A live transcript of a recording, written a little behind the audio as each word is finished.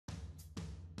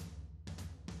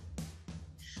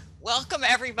Welcome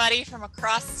everybody from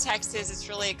across Texas. It's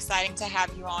really exciting to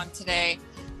have you on today.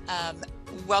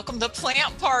 Welcome to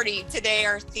Plant Party. Today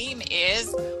our theme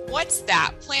is, what's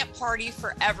that? Plant Party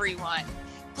for everyone.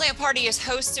 Plant Party is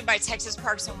hosted by Texas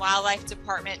Parks and Wildlife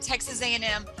Department, Texas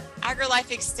A&M AgriLife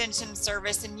Extension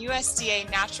Service, and USDA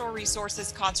Natural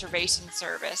Resources Conservation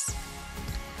Service.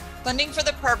 Funding for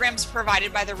the program is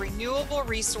provided by the Renewable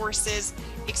Resources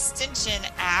Extension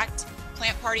Act.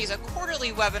 Plant Party is a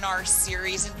quarterly webinar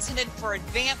series intended for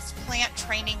advanced plant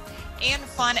training and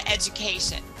fun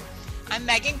education. I'm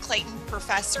Megan Clayton,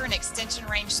 professor and extension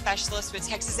range specialist with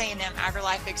Texas A&M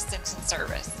AgriLife Extension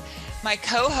Service. My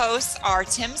co-hosts are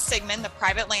Tim Sigmund, the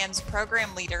private lands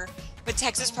program leader with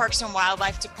Texas Parks and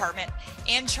Wildlife Department,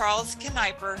 and Charles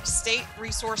Kneiper, state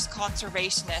resource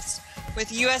conservationist with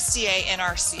USDA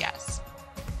NRCS.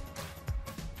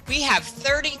 We have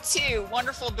 32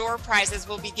 wonderful door prizes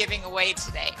we'll be giving away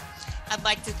today. I'd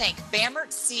like to thank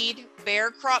Bamert Seed, Bayer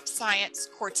Crop Science,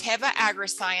 Corteva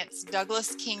AgriScience,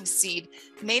 Douglas King Seed,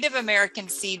 Native American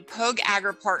Seed, Pogue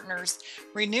Agri Partners,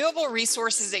 Renewable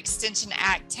Resources Extension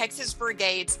Act, Texas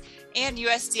Brigades, and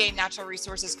USDA Natural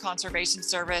Resources Conservation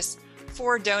Service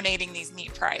for donating these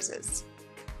neat prizes.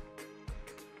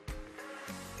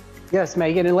 Yes,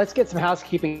 Megan, and let's get some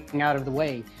housekeeping out of the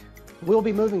way. We'll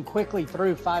be moving quickly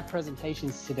through 5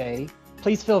 presentations today.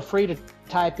 Please feel free to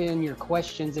type in your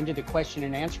questions into the question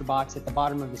and answer box at the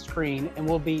bottom of the screen, and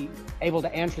we'll be able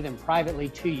to answer them privately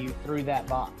to you through that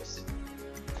box.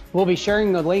 We'll be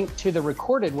sharing the link to the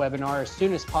recorded webinar as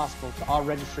soon as possible to all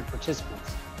registered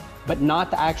participants, but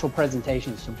not the actual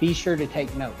presentation, so be sure to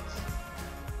take notes.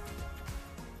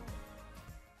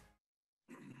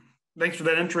 Thanks for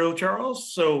that intro,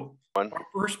 Charles. So our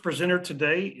first presenter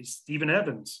today is Stephen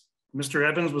Evans. Mr.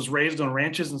 Evans was raised on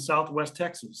ranches in Southwest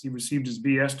Texas. He received his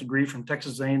BS degree from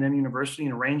Texas A&M University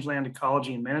in Rangeland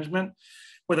Ecology and Management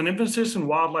with an emphasis in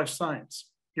wildlife science.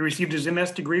 He received his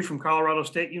MS degree from Colorado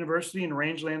State University in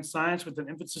Rangeland Science with an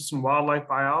emphasis in wildlife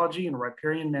biology and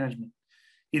riparian management.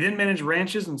 He then managed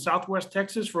ranches in Southwest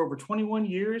Texas for over 21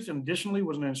 years and additionally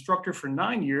was an instructor for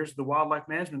 9 years of the wildlife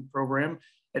management program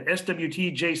at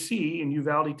SWTJC in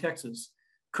Uvalde, Texas.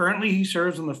 Currently, he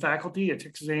serves on the faculty at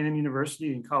Texas A&M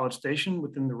University in College Station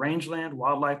within the Rangeland,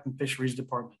 Wildlife, and Fisheries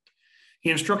Department. He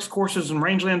instructs courses in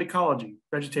rangeland ecology,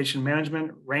 vegetation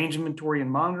management, range inventory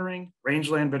and monitoring,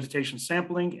 rangeland vegetation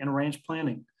sampling, and range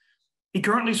planning. He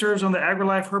currently serves on the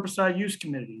AgriLife Herbicide Use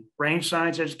Committee, Range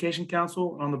Science Education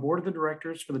Council, and on the board of the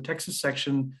directors for the Texas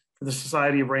section for the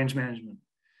Society of Range Management.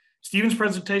 Stephen's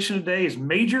presentation today is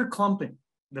Major Clumping,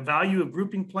 the value of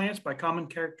grouping plants by common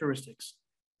characteristics.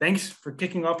 Thanks for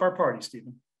kicking off our party,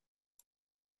 Stephen.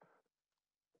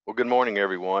 Well, good morning,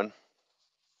 everyone.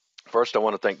 First, I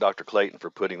want to thank Dr. Clayton for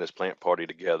putting this plant party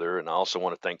together, and I also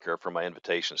want to thank her for my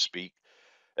invitation to speak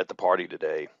at the party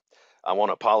today. I want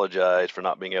to apologize for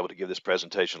not being able to give this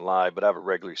presentation live, but I have a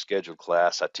regularly scheduled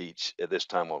class I teach at this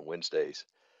time on Wednesdays.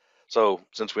 So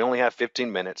since we only have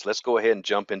 15 minutes, let's go ahead and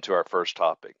jump into our first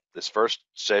topic. This first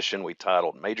session we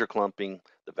titled Major Clumping,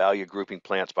 the Value of Grouping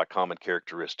Plants by Common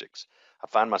Characteristics. I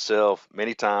find myself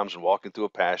many times when walking through a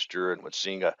pasture and when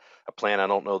seeing a plant I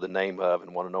don't know the name of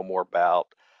and want to know more about,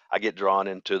 I get drawn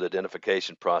into the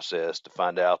identification process to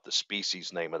find out the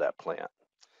species name of that plant.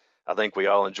 I think we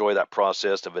all enjoy that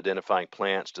process of identifying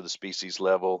plants to the species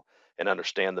level and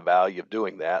understand the value of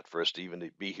doing that for us to even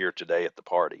be here today at the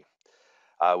party.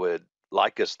 I would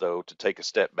like us, though, to take a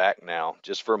step back now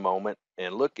just for a moment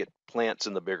and look at plants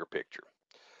in the bigger picture.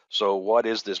 So what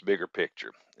is this bigger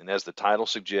picture? And as the title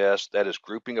suggests, that is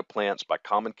grouping of plants by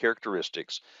common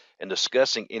characteristics and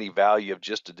discussing any value of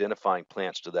just identifying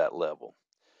plants to that level.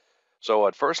 So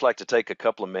I'd first like to take a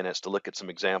couple of minutes to look at some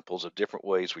examples of different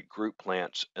ways we group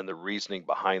plants and the reasoning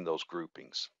behind those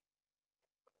groupings.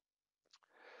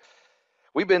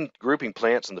 We've been grouping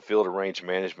plants in the field of range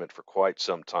management for quite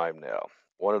some time now.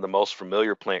 One of the most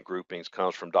familiar plant groupings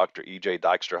comes from Dr. E.J.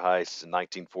 Dijksterhuis in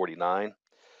 1949.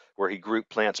 Where he grouped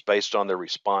plants based on their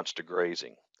response to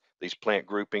grazing. These plant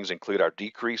groupings include our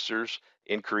decreasers,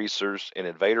 increasers, and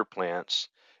invader plants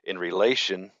in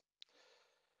relation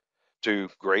to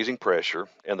grazing pressure,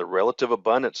 and the relative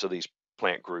abundance of these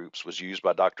plant groups was used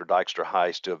by Dr.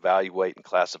 Dijksterhuis to evaluate and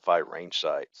classify range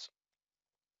sites.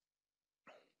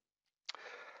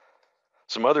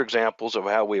 Some other examples of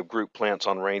how we have grouped plants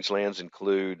on rangelands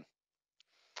include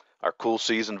our cool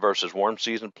season versus warm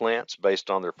season plants based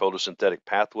on their photosynthetic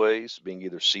pathways being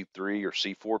either C3 or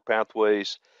C4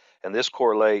 pathways. And this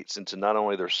correlates into not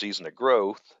only their season of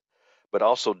growth, but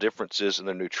also differences in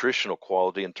their nutritional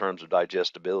quality in terms of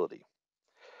digestibility.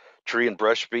 Tree and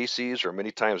brush species are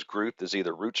many times grouped as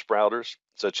either root sprouters,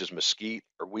 such as mesquite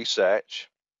or huisache,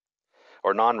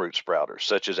 or non-root sprouters,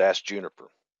 such as ash juniper.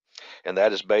 And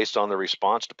that is based on the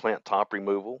response to plant top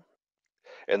removal.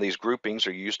 And these groupings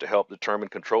are used to help determine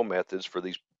control methods for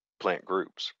these plant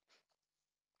groups.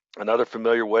 Another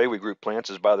familiar way we group plants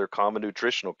is by their common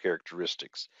nutritional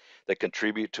characteristics that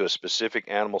contribute to a specific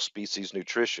animal species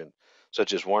nutrition,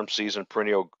 such as warm season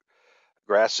perennial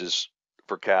grasses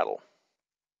for cattle.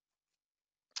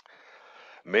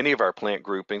 Many of our plant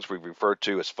groupings we refer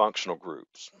to as functional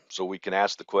groups. So we can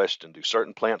ask the question, do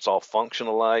certain plants all function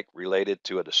alike related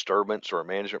to a disturbance or a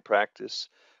management practice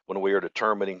when we are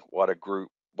determining what group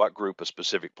a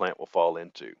specific plant will fall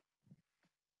into?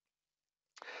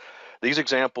 These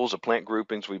examples of plant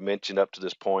groupings we've mentioned up to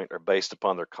this point are based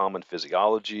upon their common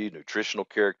physiology, nutritional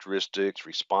characteristics,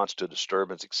 response to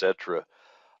disturbance, etc.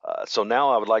 So now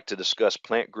I would like to discuss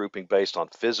plant grouping based on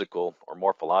physical or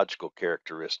morphological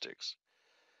characteristics.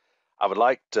 I would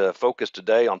like to focus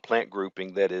today on plant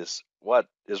grouping that is what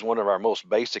is one of our most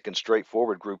basic and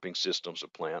straightforward grouping systems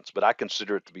of plants, but I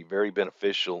consider it to be very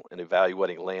beneficial in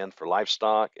evaluating land for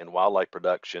livestock and wildlife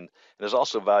production, and is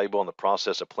also valuable in the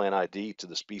process of plant ID to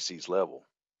the species level.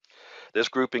 This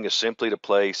grouping is simply to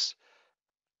place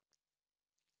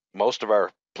most of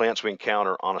our plants we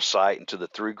encounter on a site into the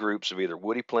three groups of either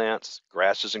woody plants,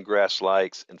 grasses and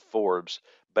grass-likes, and forbs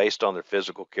based on their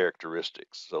physical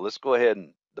characteristics. So let's go ahead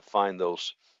and define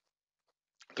those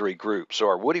three groups. So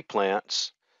our woody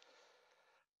plants,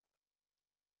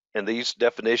 and these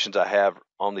definitions I have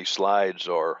on these slides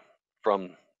are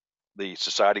from the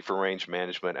Society for Range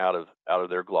Management out of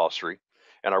their glossary.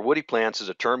 And our woody plants is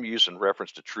a term used in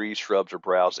reference to trees, shrubs, or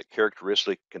browse that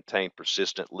characteristically contain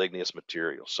persistent ligneous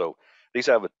material. So these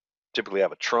typically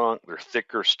have a trunk, they're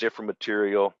thicker, stiffer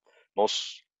material,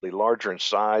 mostly larger in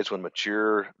size when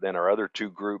mature than our other two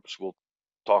groups we'll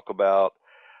talk about,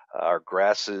 our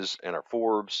grasses and our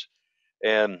forbs.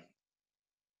 And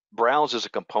browse is a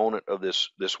component of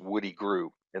this woody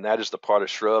group, and that is the part of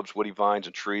shrubs, woody vines,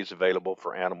 and trees available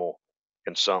for animal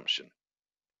consumption.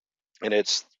 And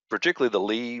it's particularly the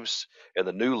leaves and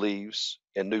the new leaves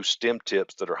and new stem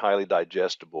tips that are highly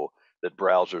digestible that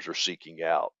browsers are seeking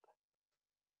out.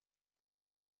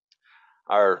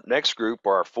 Our next group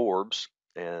are our forbs,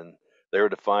 and they're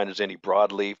defined as any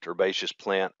broadleaf herbaceous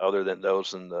plant other than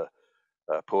those in the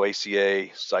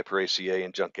Poaceae, Cyperaceae,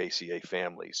 and Juncaceae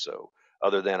families. So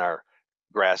other than our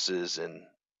grasses and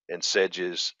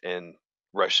sedges and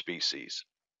rush species.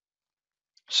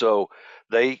 So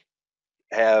they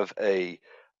have a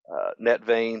net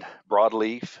vein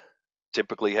broadleaf,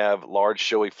 typically have large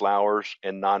showy flowers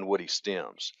and non-woody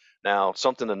stems. Now,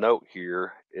 something to note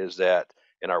here is that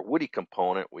in our woody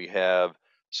component, we have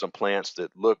some plants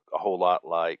that look a whole lot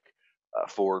like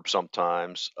forb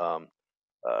sometimes.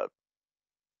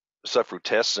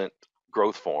 Subfrutescent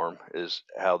growth form is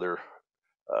how they're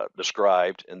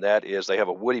described, and that is they have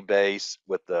a woody base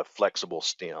with a flexible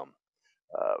stem.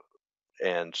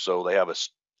 And so they have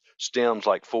stems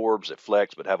like forbs that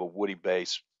flex but have a woody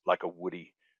base like a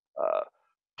woody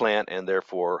plant, and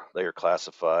therefore they are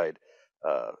classified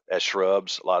as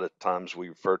shrubs. A lot of times we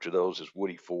refer to those as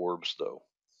woody forbs though.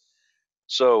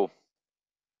 So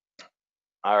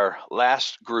our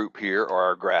last group here are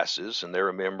our grasses, and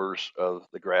they're members of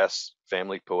the grass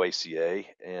family Poaceae,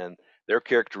 and their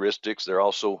characteristics, they're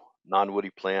also non-woody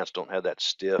plants, don't have that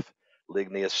stiff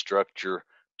ligneous structure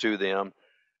to them.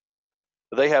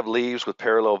 They have leaves with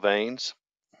parallel veins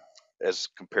as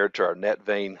compared to our net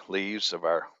vein leaves of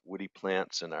our woody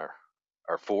plants and our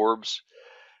forbs,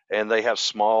 and they have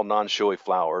small non-showy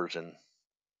flowers and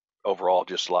overall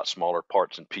just a lot smaller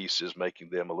parts and pieces,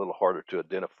 making them a little harder to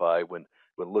identify when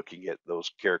looking at those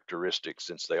characteristics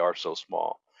since they are so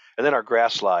small. And then our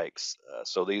grass likes,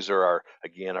 so these are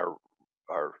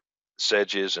our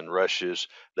sedges and rushes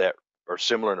that are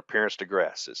similar in appearance to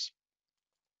grasses.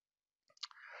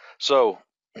 So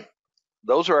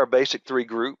those are our basic three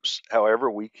groups. However,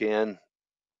 we can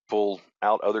pull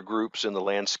out other groups in the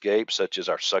landscape, such as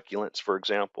our succulents, for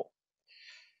example.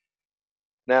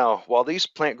 Now, while these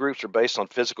plant groups are based on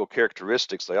physical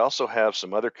characteristics, they also have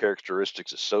some other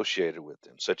characteristics associated with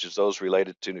them, such as those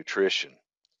related to nutrition,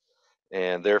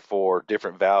 and therefore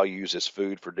different values as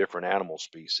food for different animal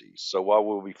species. So while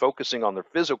we'll be focusing on their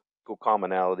physical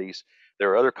commonalities,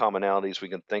 there are other commonalities we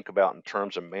can think about in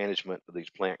terms of management of these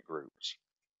plant groups.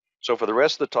 So for the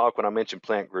rest of the talk, when I mention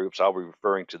plant groups, I'll be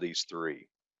referring to these three.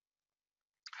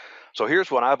 So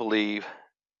here's what I believe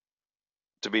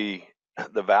to be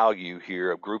the value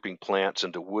here of grouping plants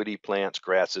into woody plants,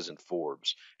 grasses, and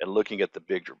forbs, and looking at the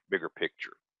bigger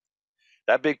picture.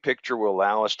 That big picture will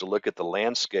allow us to look at the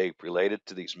landscape related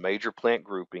to these major plant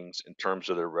groupings in terms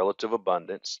of their relative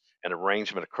abundance and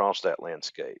arrangement across that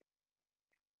landscape.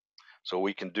 So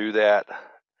we can do that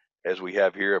as we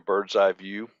have here a bird's eye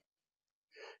view,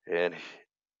 and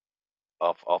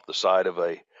off the side of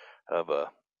a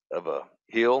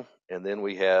hill, and then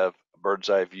we have a bird's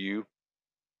eye view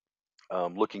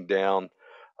looking down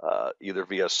either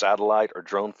via satellite or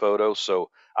drone photo. So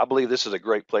I believe this is a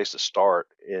great place to start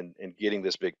in getting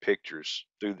this big pictures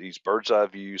through these bird's eye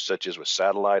views, such as with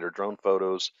satellite or drone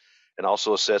photos, and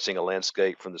also assessing a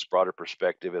landscape from this broader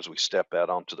perspective as we step out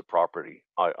onto the property,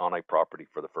 on a property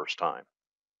for the first time.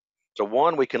 So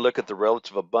one, we can look at the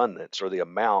relative abundance or the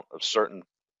amount of certain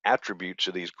attributes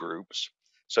of these groups,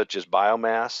 such as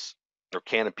biomass or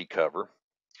canopy cover,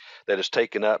 that is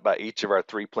taken up by each of our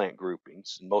 3 plant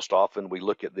groupings. And most often we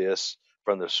look at this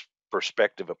from the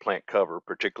perspective of plant cover,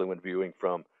 particularly when viewing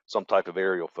from some type of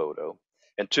aerial photo.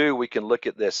 And 2, we can look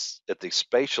at this at the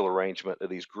spatial arrangement of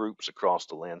these groups across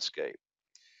the landscape.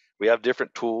 We have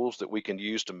different tools that we can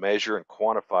use to measure and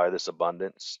quantify this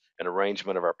abundance and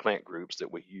arrangement of our plant groups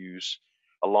that we use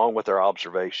along with our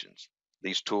observations.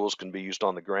 These tools can be used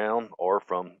on the ground or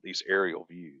from these aerial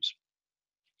views.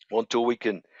 One tool we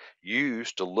can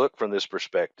use to look from this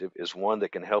perspective is one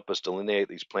that can help us delineate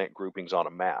these plant groupings on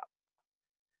a map.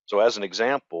 So as an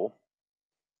example,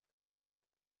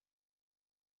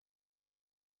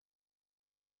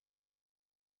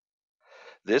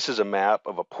 this is a map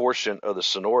of a portion of the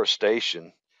Sonora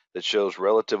Station that shows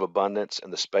relative abundance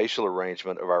and the spatial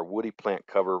arrangement of our woody plant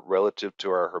cover relative to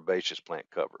our herbaceous plant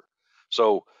cover.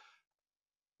 So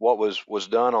what was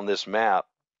done on this map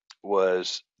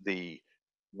was the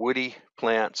woody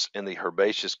plants and the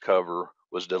herbaceous cover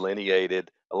was delineated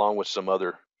along with some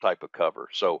other type of cover.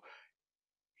 So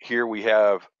here we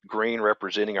have green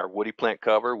representing our woody plant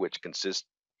cover, which consists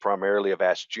primarily of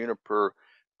ash juniper,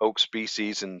 oak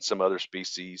species, and some other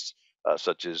species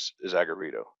such as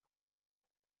agarito.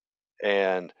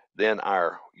 And then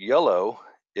our yellow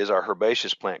is our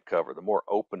herbaceous plant cover, the more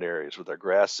open areas with our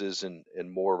grasses and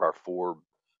more of our forb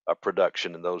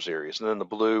production in those areas. And then the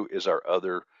blue is our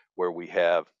other, where we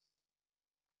have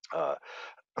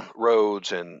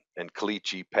roads and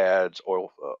caliche pads,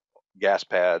 oil gas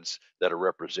pads that are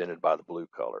represented by the blue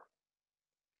color.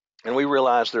 And we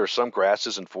realize there are some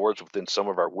grasses and forbs within some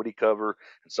of our woody cover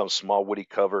and some small woody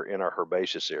cover in our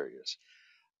herbaceous areas.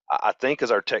 I think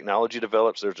as our technology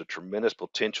develops, there's a tremendous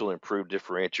potential to improve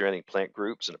differentiating plant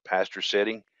groups in a pasture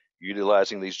setting,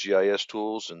 utilizing these GIS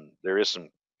tools, and there is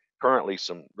currently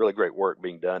some really great work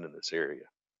being done in this area.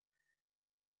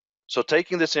 So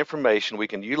taking this information, we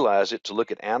can utilize it to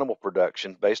look at animal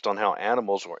production based on how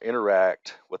animals will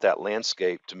interact with that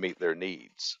landscape to meet their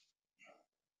needs.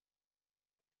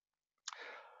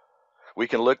 We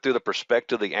can look through the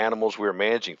perspective of the animals we are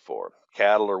managing for,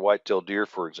 cattle or white-tailed deer,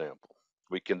 for example.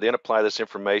 We can then apply this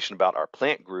information about our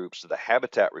plant groups to the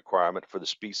habitat requirement for the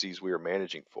species we are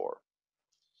managing for.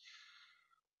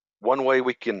 One way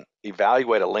we can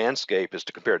evaluate a landscape is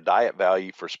to compare diet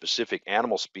value for specific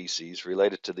animal species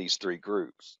related to these 3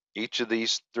 groups. Each of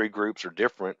these 3 groups are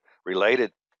different,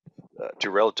 related to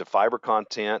relative fiber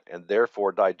content and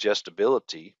therefore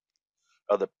digestibility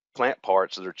of the plant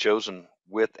parts that are chosen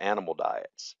with animal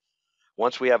diets.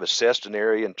 Once we have assessed an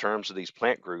area in terms of these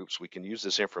plant groups, we can use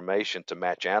this information to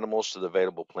match animals to the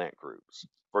available plant groups.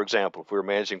 For example, if we were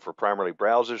managing for primarily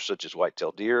browsers such as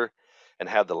white-tailed deer and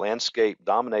have the landscape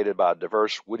dominated by a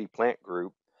diverse woody plant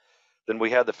group, then we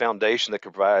have the foundation that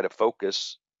can provide a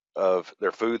focus of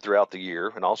their food throughout the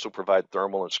year and also provide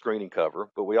thermal and screening cover,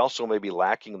 but we also may be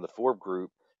lacking in the forb group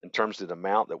in terms of the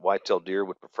amount that white-tailed deer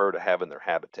would prefer to have in their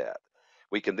habitat.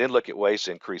 We can then look at ways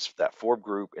to increase that forb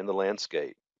group in the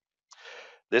landscape.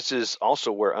 This is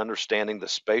also where understanding the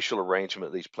spatial arrangement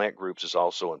of these plant groups is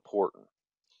also important.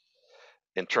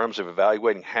 In terms of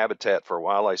evaluating habitat for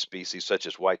wildlife species such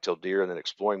as white-tailed deer and then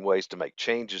exploring ways to make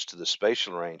changes to the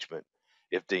spatial arrangement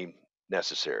if deemed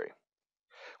necessary.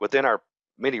 Within our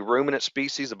many ruminant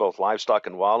species of both livestock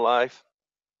and wildlife,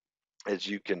 as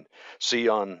you can see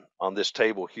on this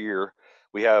table here,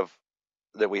 we have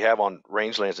on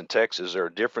rangelands in Texas, there are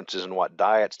differences in what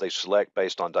diets they select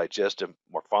based on digestive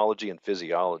morphology and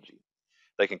physiology.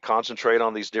 They can concentrate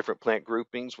on these different plant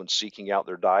groupings when seeking out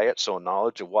their diet, so a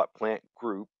knowledge of what plant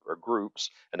group or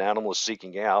groups an animal is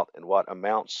seeking out and what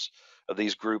amounts of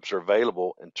these groups are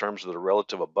available in terms of the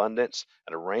relative abundance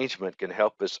and arrangement can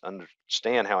help us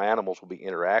understand how animals will be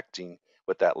interacting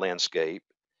with that landscape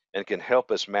and can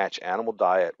help us match animal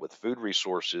diet with food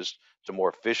resources to more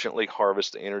efficiently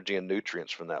harvest the energy and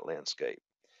nutrients from that landscape.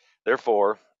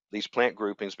 Therefore, these plant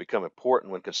groupings become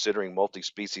important when considering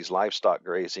multi-species livestock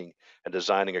grazing and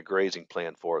designing a grazing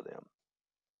plan for them.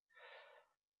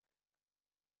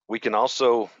 We can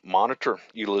also monitor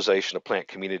utilization of plant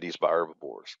communities by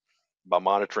herbivores. by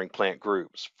monitoring plant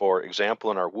groups. For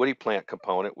example, in our woody plant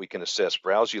component, we can assess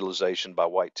browse utilization by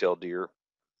white-tailed deer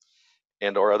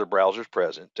and or other browsers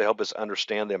present to help us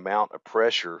understand the amount of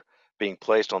pressure being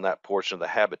placed on that portion of the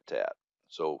habitat.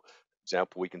 So,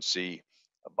 example, we can see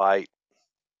a bite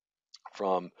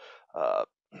from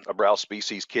a browse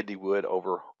species, kidney wood,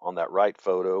 over on that right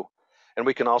photo. And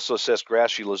we can also assess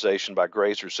grass utilization by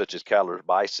grazers such as cattle or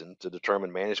bison to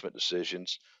determine management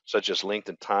decisions, such as length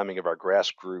and timing of our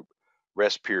grass group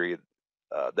rest period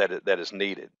that is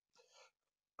needed,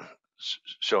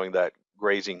 showing that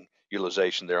grazing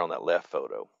utilization there on that left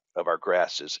photo of our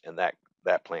grasses in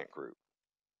that plant group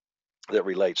that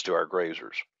relates to our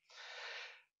grazers.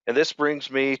 And this brings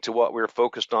me to what we're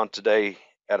focused on today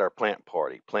at our plant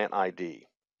party, Plant ID.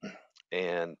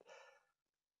 And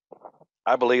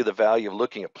I believe the value of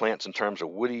looking at plants in terms of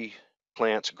woody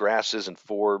plants, grasses, and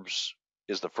forbs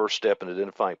is the first step in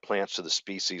identifying plants to the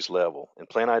species level. In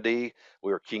Plant ID,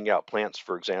 we are keying out plants,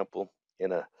 for example,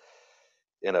 in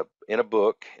a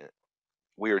book.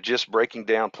 We are just breaking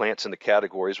down plants into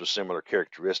categories with similar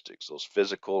characteristics, those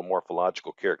physical and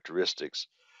morphological characteristics,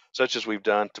 such as we've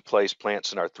done to place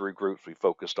plants in our 3 groups we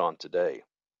focused on today.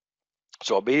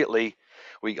 So immediately,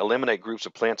 we eliminate groups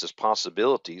of plants as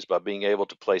possibilities by being able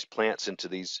to place plants into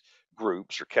these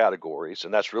groups or categories.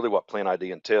 And that's really what Plant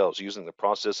ID entails, using the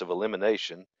process of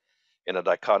elimination in a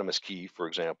dichotomous key, for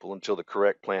example, until the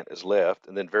correct plant is left,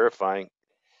 and then verifying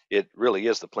it really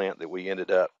is the plant that we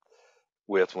ended up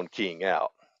with when keying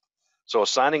out. So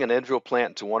assigning an individual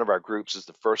plant into one of our groups is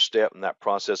the first step in that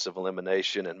process of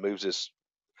elimination and moves us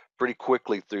pretty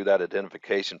quickly through that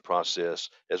identification process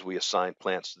as we assign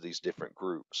plants to these different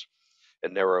groups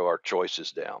and narrow our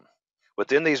choices down.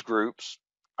 Within these groups,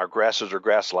 our grasses are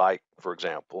grass-like, for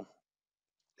example.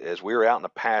 As we're out in a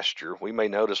pasture, we may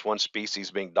notice one species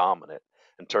being dominant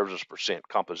in terms of percent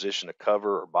composition of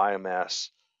cover or biomass,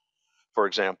 for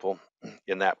example,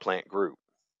 in that plant group.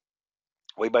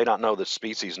 We may not know the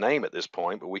species name at this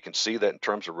point, but we can see that in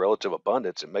terms of relative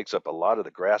abundance, it makes up a lot of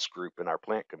the grass group in our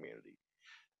plant community.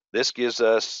 This gives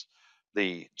us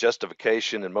the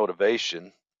justification and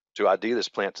motivation to ID this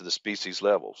plant to the species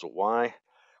level. So why?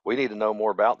 We need to know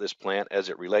more about this plant as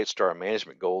it relates to our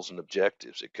management goals and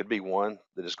objectives. It could be one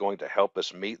that is going to help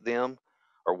us meet them,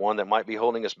 or one that might be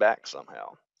holding us back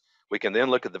somehow. We can then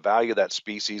look at the value of that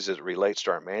species as it relates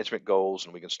to our management goals,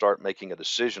 and we can start making a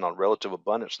decision on relative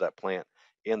abundance of that plant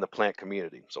in the plant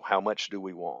community. So how much do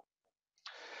we want?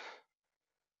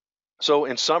 So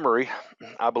in summary,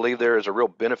 I believe there is a real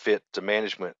benefit to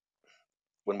management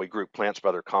when we group plants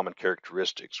by their common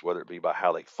characteristics, whether it be by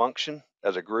how they function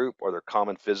as a group or their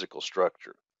common physical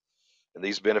structure. And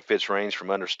these benefits range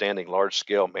from understanding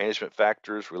large-scale management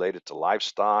factors related to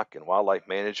livestock and wildlife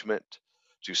management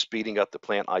to speeding up the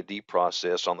plant ID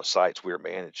process on the sites we are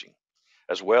managing,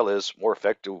 as well as more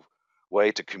effective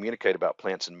way to communicate about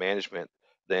plants and management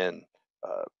than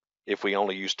if we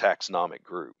only use taxonomic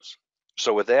groups.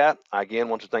 So with that, I again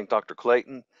want to thank Dr.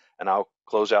 Clayton, and I'll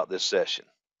close out this session.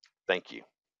 Thank you.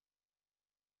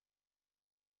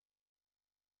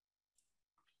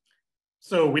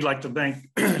 So we'd like to thank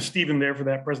Stephen there for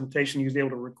that presentation he was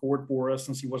able to record for us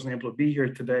since he wasn't able to be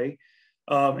here today.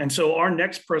 And so our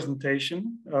next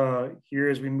presentation here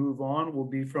as we move on will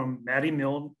be from Maddie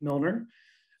Milner.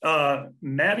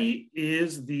 Maddie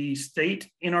is the state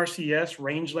NRCS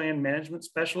Rangeland Management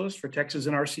Specialist for Texas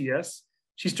NRCS.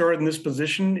 She started in this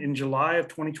position in July of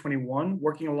 2021,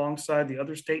 working alongside the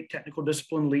other state technical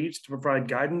discipline leads to provide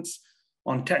guidance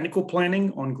on technical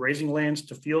planning on grazing lands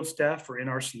to field staff for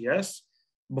NRCS.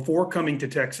 Before coming to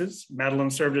Texas, Madeline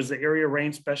served as the area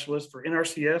range specialist for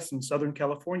NRCS in Southern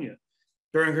California.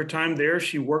 During her time there,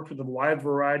 she worked with a wide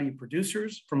variety of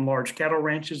producers, from large cattle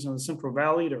ranches in the Central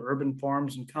Valley to urban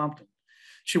farms in Compton.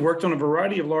 She worked on a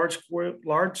variety of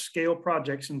large-scale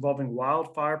projects involving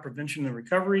wildfire prevention and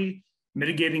recovery,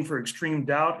 mitigating for extreme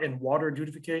drought and water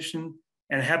eutrophication,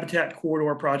 and habitat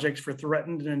corridor projects for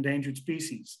threatened and endangered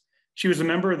species. She was a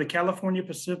member of the California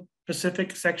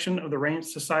Pacific section of the Range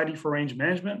Society for Range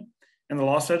Management and the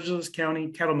Los Angeles County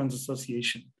Cattlemen's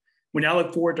Association. We now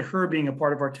look forward to her being a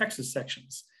part of our Texas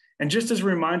sections. And just as a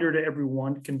reminder to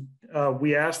everyone,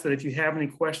 we ask that if you have any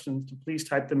questions, to please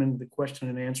type them into the question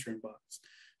and answering box.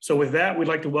 So with that, we'd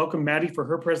like to welcome Maddie for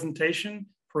her presentation,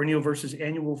 Perennial versus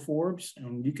Annual Forbs,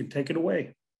 and you can take it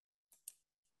away.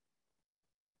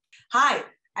 Hi,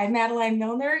 I'm Madeline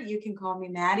Milner. You can call me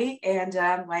Maddie. And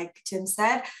like Tim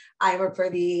said, I work for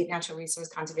the Natural Resource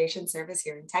Conservation Service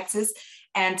here in Texas.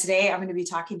 And today I'm going to be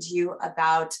talking to you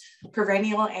about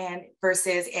perennial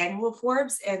versus annual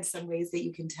forbs and some ways that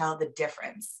you can tell the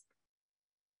difference.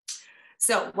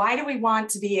 So why do we want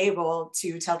to be able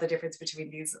to tell the difference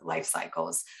between these life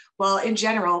cycles? Well, in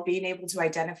general, being able to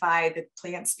identify the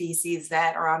plant species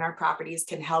that are on our properties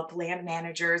can help land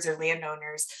managers or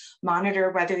landowners monitor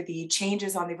whether the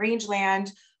changes on the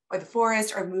rangeland or the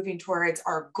forest are moving towards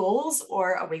our goals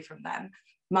or away from them.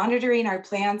 Monitoring our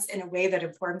plants in a way that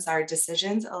informs our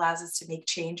decisions allows us to make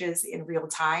changes in real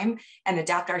time and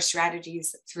adapt our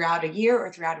strategies throughout a year or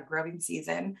throughout a growing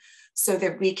season so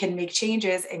that we can make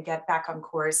changes and get back on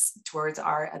course towards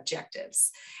our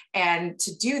objectives. And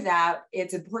to do that,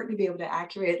 it's important to be able to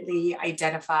accurately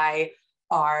identify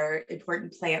our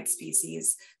important plant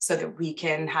species so that we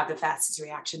can have the fastest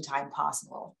reaction time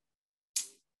possible.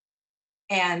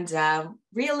 And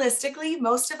realistically,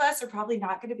 most of us are probably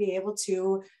not going to be able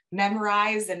to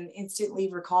memorize and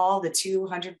instantly recall the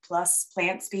 200 plus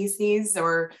plant species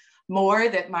or more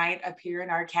that might appear in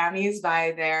our counties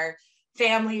by their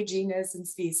family, genus, and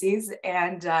species.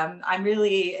 And I'm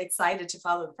really excited to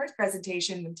follow the first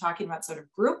presentation and talking about sort of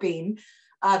grouping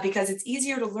because it's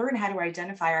easier to learn how to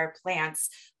identify our plants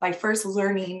by first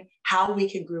learning how we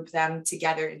can group them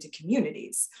together into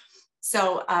communities.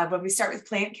 So when we start with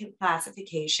plant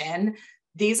classification,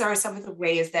 these are some of the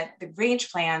ways that the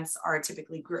range plants are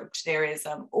typically grouped. There is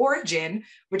origin,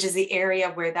 which is the area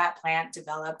where that plant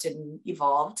developed and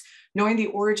evolved. Knowing the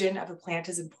origin of a plant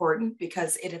is important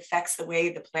because it affects the way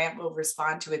the plant will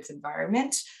respond to its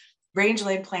environment.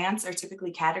 Rangeland plants are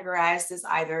typically categorized as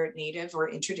either native or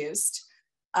introduced.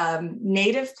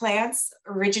 Native plants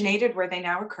originated where they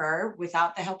now occur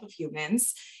without the help of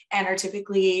humans and are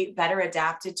typically better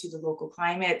adapted to the local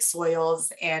climate,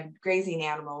 soils, and grazing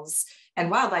animals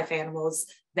and wildlife animals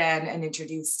than an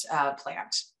introduced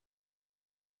plant.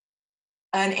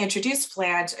 An introduced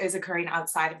plant is occurring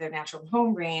outside of their natural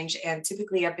home range and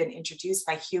typically have been introduced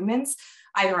by humans,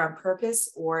 either on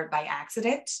purpose or by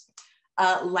accident.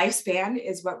 Lifespan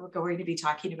is what we're going to be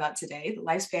talking about today. The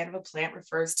lifespan of a plant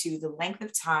refers to the length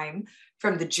of time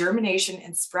from the germination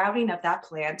and sprouting of that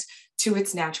plant to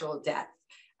its natural death.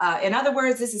 In other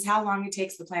words, this is how long it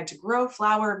takes the plant to grow,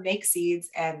 flower, make seeds,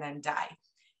 and then die.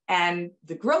 And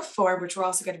the growth form, which we're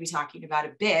also going to be talking about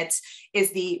a bit,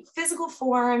 is the physical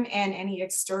form and any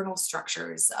external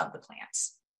structures of the plant.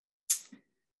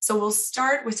 So we'll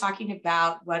start with talking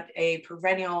about what a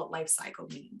perennial life cycle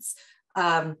means.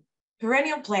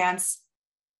 Perennial plants,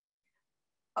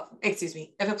 if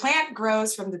a plant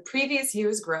grows from the previous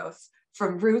year's growth,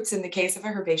 from roots in the case of a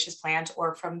herbaceous plant,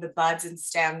 or from the buds and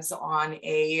stems on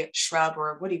a shrub or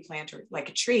a woody plant or like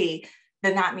a tree,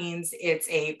 then that means it's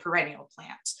a perennial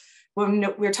plant. When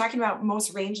we're talking about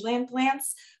most rangeland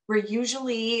plants, we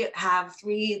usually have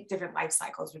 3 different life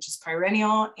cycles, which is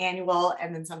perennial, annual,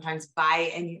 and then sometimes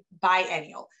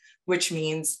biennial, which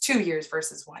means 2 years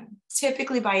versus 1.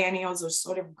 Typically biennials are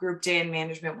sort of grouped in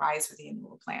management-wise with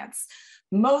annual plants.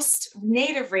 Most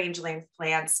native rangeland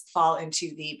plants fall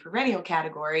into the perennial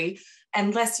category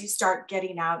unless you start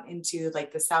getting out into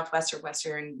like the Southwest or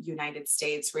Western United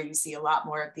States, where you see a lot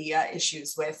more of the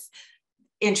issues with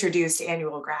introduced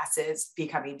annual grasses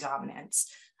becoming dominant.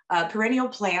 Perennial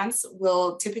plants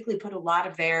will typically put a lot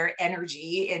of their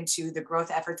energy into the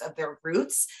growth efforts of their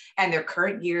roots and their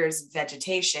current year's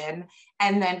vegetation.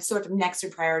 And then sort of next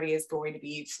in priority is going to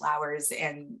be flowers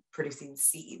and producing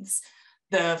seeds.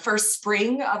 The first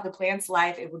spring of the plant's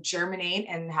life, it will germinate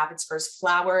and have its first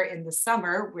flower in the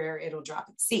summer where it'll drop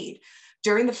its seed.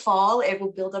 During the fall, it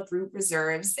will build up root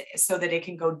reserves so that it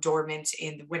can go dormant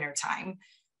in the wintertime.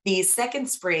 The second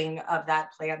spring of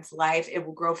that plant's life, it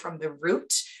will grow from the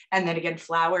root and then again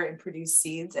flower and produce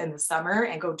seeds in the summer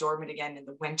and go dormant again in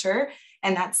the winter.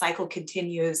 And that cycle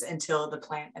continues until the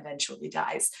plant eventually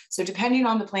dies. So depending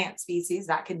on the plant species,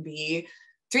 that can be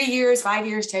 3 years, 5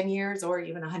 years, 10 years, or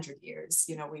even 100 years.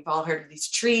 You know, we've all heard of these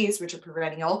trees, which are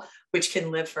perennial, which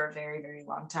can live for a very, very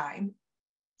long time.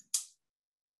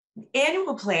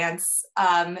 Annual plants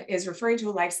is referring to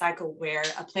a life cycle where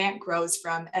a plant grows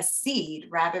from a seed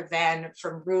rather than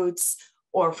from roots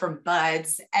or from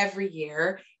buds every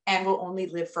year and will only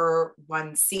live for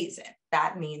 1 season.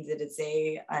 That means it is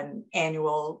an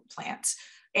annual plant.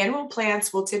 Annual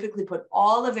plants will typically put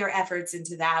all of their efforts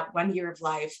into that 1 year of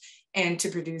life and to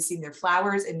producing their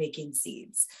flowers and making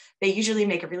seeds. They usually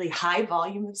make a really high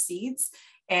volume of seeds.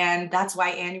 And that's why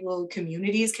annual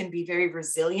communities can be very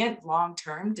resilient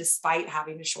long-term, despite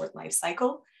having a short life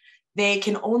cycle. They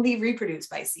can only reproduce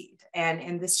by seed. And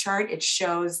in this chart, it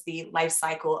shows the life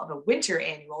cycle of a winter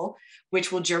annual,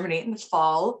 which will germinate in the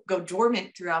fall, go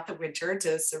dormant throughout the winter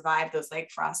to survive those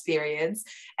like frost periods,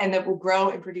 and that will grow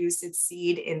and produce its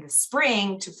seed in the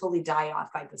spring to fully die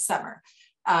off by the summer.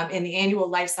 In the annual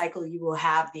life cycle, you will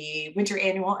have the winter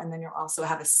annual, and then you'll also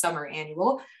have a summer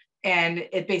annual. And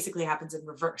it basically happens in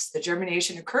reverse. The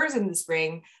germination occurs in the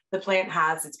spring. The plant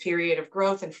has its period of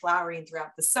growth and flowering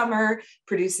throughout the summer,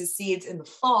 produces seeds in the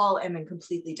fall, and then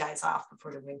completely dies off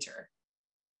before the winter.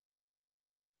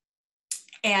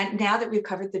 And now that we've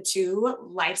covered the two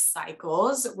life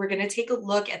cycles, we're going to take a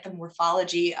look at the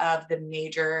morphology of the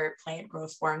major plant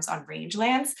growth forms on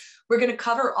rangelands. We're going to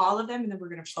cover all of them, and then we're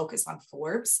going to focus on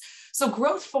forbs. So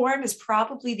growth form is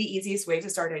probably the easiest way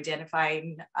to start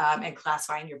identifying and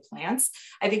classifying your plants.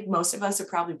 I think most of us are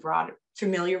probably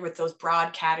familiar with those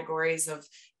broad categories of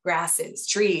grasses,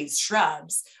 trees,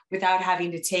 shrubs, without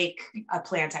having to take a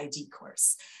plant ID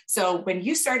course. So when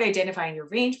you start identifying your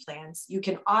range plants, you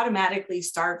can automatically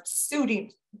start sorting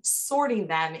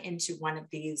them into one of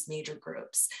these major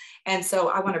groups. And so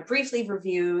I want to briefly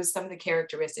review some of the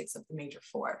characteristics of the major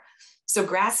four. So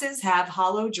grasses have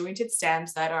hollow jointed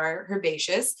stems that are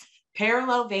herbaceous,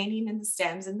 parallel veining in the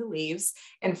stems and the leaves,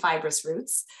 and fibrous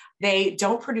roots. They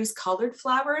don't produce colored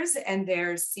flowers, and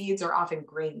their seeds are often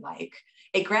grain-like.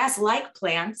 A grass-like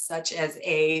plant, such as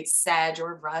a sedge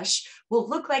or rush, will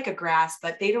look like a grass,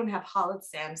 but they don't have hollow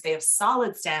stems. They have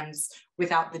solid stems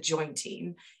without the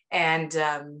jointing. And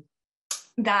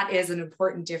that is an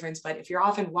important difference. But if you're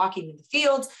often walking in the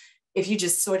field, if you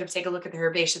just sort of take a look at the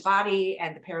herbaceous body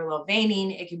and the parallel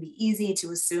veining, it can be easy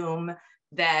to assume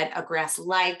that a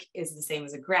grass-like is the same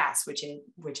as a grass, which it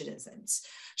isn't.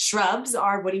 Shrubs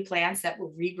are woody plants that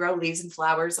will regrow leaves and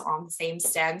flowers on the same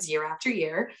stems year after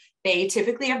year. They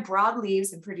typically have broad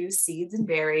leaves and produce seeds and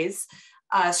berries.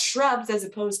 Shrubs, as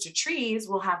opposed to trees,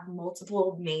 will have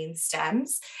multiple main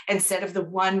stems instead of the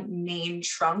one main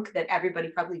trunk that everybody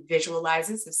probably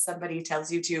visualizes if somebody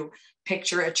tells you to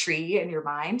picture a tree in your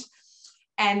mind.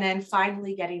 And then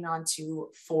finally getting on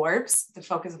to forbs, the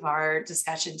focus of our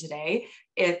discussion today,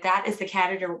 that is the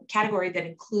category that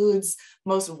includes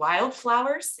most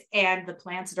wildflowers and the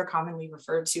plants that are commonly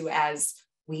referred to as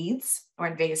weeds or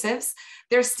invasives.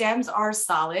 Their stems are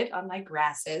solid, unlike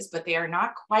grasses, but they are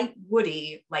not quite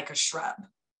woody like a shrub.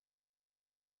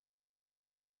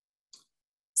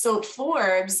 So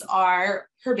forbs are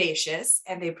herbaceous,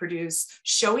 and they produce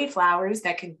showy flowers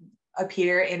that can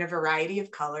appear in a variety of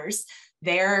colors.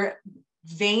 Their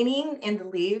veining in the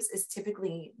leaves is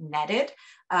typically netted.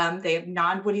 They have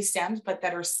non-woody stems, but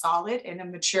that are solid. In a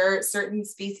mature, certain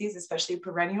species, especially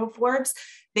perennial forbs,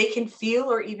 they can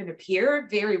feel or even appear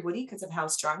very woody because of how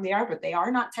strong they are, but they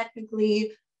are not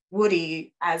technically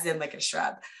woody as in like a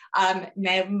shrub.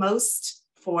 Most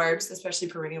forbs, especially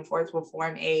perennial forbs, will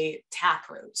form a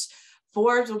taproot.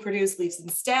 Forbs will produce leaves and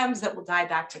stems that will die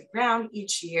back to the ground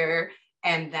each year,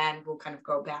 and then we'll kind of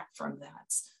go back from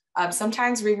that.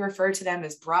 Sometimes we refer to them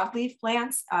as broadleaf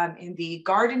plants. In the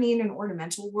gardening and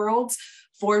ornamental worlds,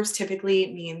 forbs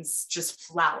typically means just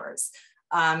flowers.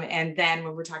 And then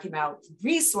when we're talking about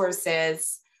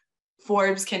resources,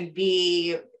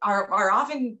 forbs are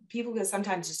often people who are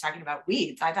sometimes just talking about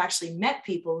weeds. I've actually met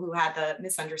people who had the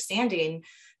misunderstanding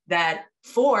that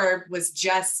forb was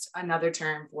just another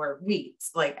term for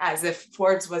weeds, like as if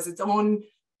forbs was its own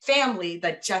family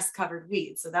that just covered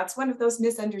weeds. So that's one of those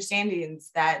misunderstandings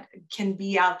that can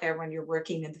be out there when you're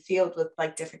working in the field with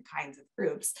like different kinds of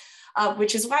groups,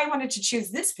 which is why I wanted to choose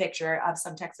this picture of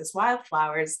some Texas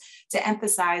wildflowers to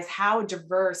emphasize how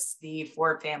diverse the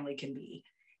forb family can be.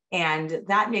 And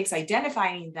that makes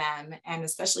identifying them, and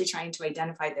especially trying to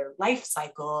identify their life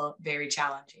cycle, very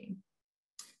challenging.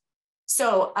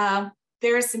 So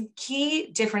there are some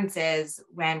key differences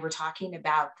when we're talking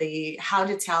about how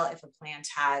to tell if a plant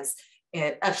has,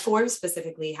 a forb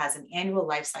specifically has an annual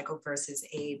life cycle versus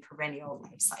a perennial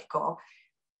life cycle.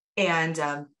 And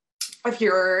if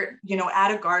you're,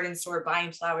 at a garden store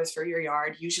buying flowers for your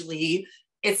yard, usually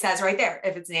it says right there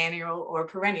if it's an annual or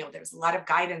perennial. There's a lot of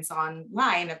guidance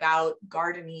online about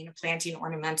gardening, planting,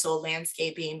 ornamental,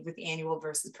 landscaping with annual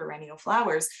versus perennial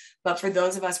flowers. But for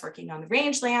those of us working on the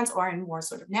rangelands or in more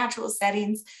sort of natural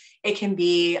settings, it can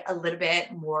be a little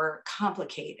bit more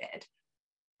complicated.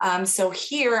 So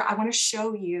here I want to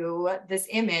show you this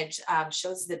image,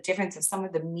 shows the difference of some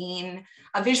of the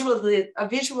a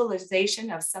visualization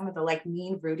of some of the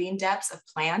mean rooting depths of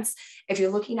plants. If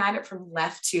you're looking at it from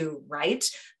left to right,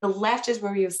 the left is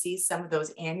where you'll see some of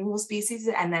those annual species.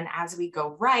 And then as we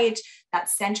go right, that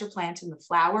center plant in the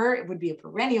flower, it would be a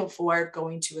perennial forb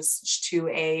going to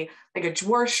a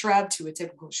dwarf shrub to a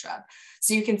typical shrub.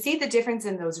 So you can see the difference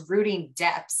in those rooting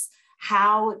depths,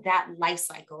 how that life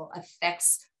cycle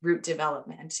affects root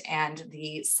development, and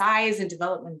the size and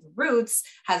development of the roots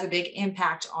has a big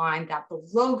impact on that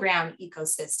below ground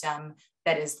ecosystem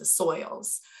that is the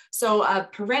soils. So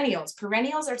perennials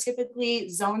are typically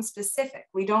zone specific.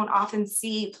 We don't often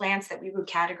see plants that we would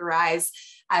categorize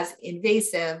as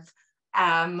invasive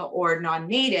or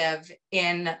non-native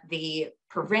in the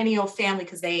perennial family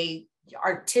because they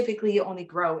are typically only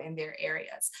grow in their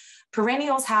areas.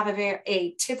 Perennials have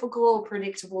a typical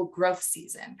predictable growth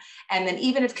season. And then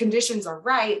even if conditions are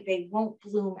right, they won't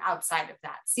bloom outside of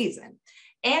that season.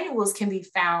 Annuals can be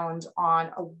found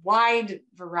on a wide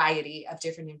variety of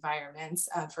different environments.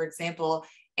 For example,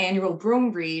 annual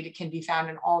broomreed can be found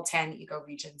in all 10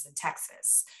 ecoregions in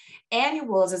Texas.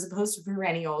 Annuals, as opposed to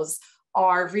perennials,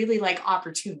 are really like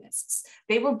opportunists.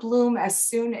 They will bloom as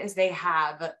soon as they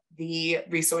have the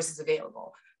resources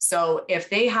available. So if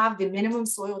they have the minimum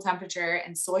soil temperature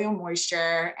and soil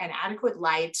moisture and adequate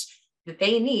light that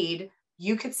they need,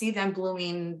 you could see them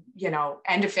blooming,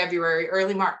 end of February,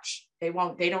 early March. They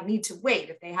don't need to wait.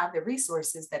 If they have the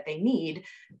resources that they need,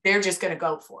 they're just going to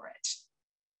go for it.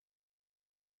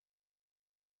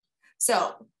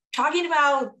 So talking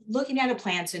about looking at a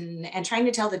plant and trying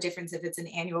to tell the difference if it's an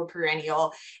annual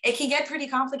perennial, it can get pretty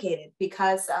complicated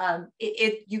because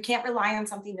you can't rely on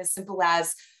something as simple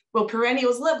as, well,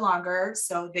 perennials live longer,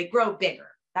 so they grow bigger.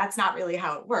 That's not really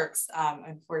how it works,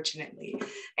 unfortunately.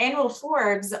 Annual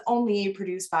forbs only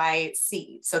produce by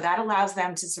seed, so that allows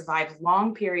them to survive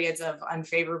long periods of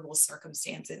unfavorable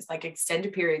circumstances, like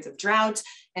extended periods of drought,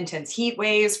 intense heat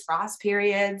waves, frost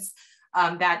periods.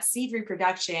 That seed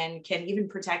reproduction can even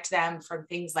protect them from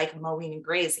things like mowing and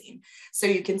grazing. So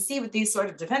you can see with these sort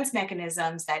of defense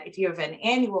mechanisms that if you have an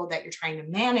annual that you're trying to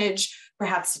manage,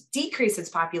 perhaps to decrease its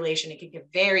population, it can get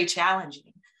very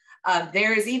challenging.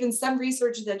 There is even some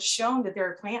research that's shown that there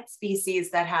are plant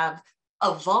species that have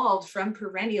evolved from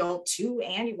perennial to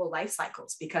annual life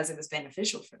cycles because it was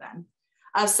beneficial for them.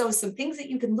 So some things that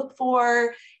you can look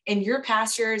for in your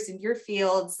pastures, in your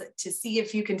fields, to see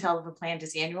if you can tell if a plant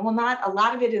is annual or not. A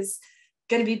lot of it is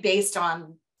going to be based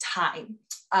on time.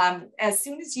 As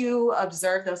soon as you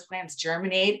observe those plants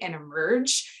germinate and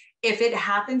emerge, if it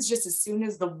happens just as soon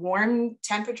as the warm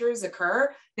temperatures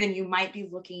occur, then you might be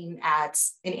looking at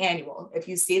an annual. If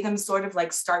you see them sort of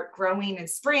like start growing in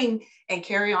spring and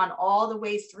carry on all the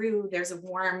way through, there's a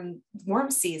warm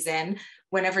season,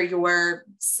 whenever your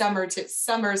summer,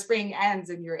 spring ends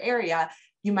in your area,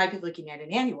 you might be looking at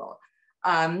an annual.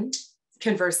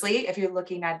 Conversely, if you're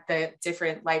looking at the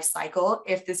different life cycle,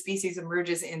 if the species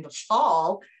emerges in the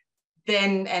fall,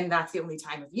 then, and that's the only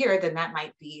time of year, then that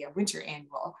might be a winter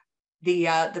annual.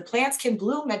 The plants can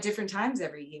bloom at different times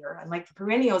every year. Unlike the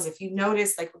perennials, if you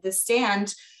notice, like with this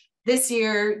stand, this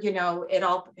year, it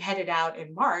all headed out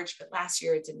in March, but last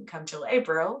year it didn't come till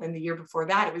April. And the year before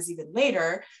that, it was even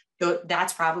later.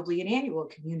 That's probably an annual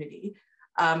community.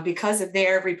 Because of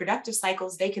their reproductive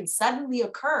cycles, they can suddenly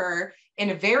occur in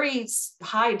a very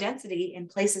high density in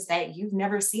places that you've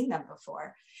never seen them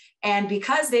before. And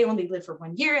because they only live for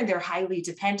 1 year and they're highly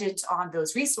dependent on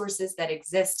those resources that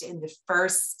exist in the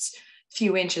first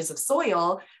few inches of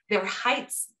soil, their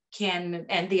heights can,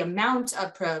 and the amount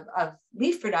of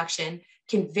leaf production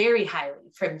can vary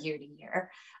highly from year to year.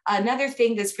 Another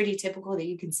thing that's pretty typical that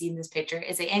you can see in this picture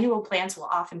is that annual plants will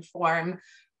often form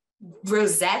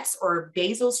rosettes or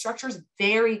basal structures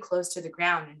very close to the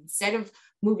ground. And instead of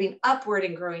moving upward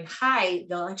and growing high,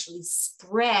 they'll actually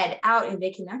spread out and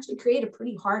they can actually create a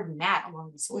pretty hard mat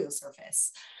along the soil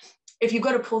surface. If you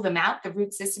go to pull them out, the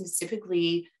root system is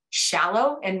typically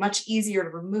shallow and much easier to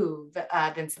remove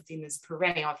than something that's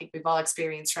perennial. I think we've all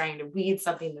experienced trying to weed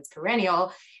something that's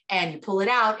perennial, and you pull it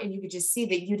out and you could just see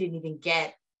that you didn't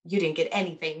get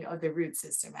anything of the root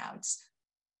system out.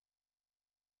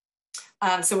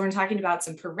 So we're talking about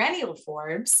some perennial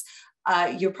forbs.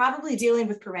 You're probably dealing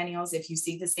with perennials if you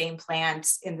see the same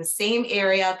plant in the same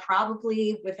area,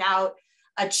 probably without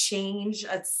a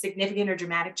significant or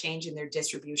dramatic change in their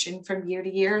distribution from year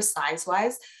to year,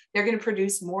 size-wise. They're going to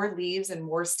produce more leaves and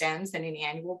more stems than an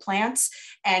annual plant.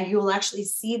 And you'll actually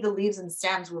see the leaves and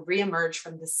stems will reemerge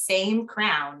from the same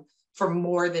crown for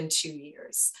more than 2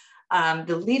 years.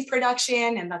 The leaf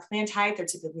production and the plant height are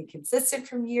typically consistent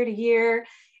from year to year.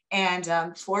 And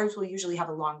forbs will usually have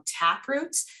a long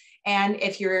taproot. And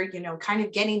if you're, kind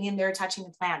of getting in there, touching the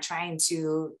plant, trying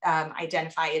to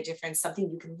identify a difference,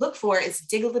 something you can look for is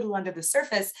dig a little under the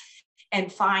surface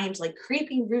and find like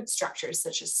creeping root structures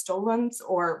such as stolons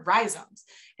or rhizomes.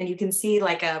 And you can see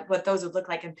like what those would look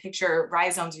like in picture.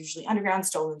 Rhizomes usually underground,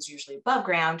 stolons usually above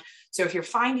ground. So if you're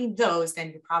finding those,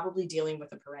 then you're probably dealing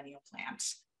with a perennial plant,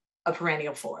 a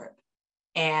perennial forb.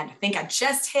 And I think I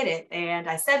just hit it, and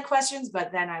I said questions,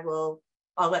 but then I'll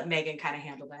let Megan kind of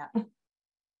handle that.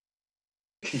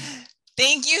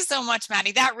 Thank you so much,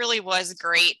 Maddie. That really was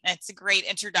great. It's a great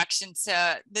introduction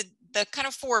to the kind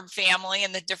of Forb family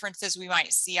and the differences we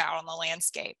might see out on the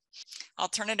landscape. I'll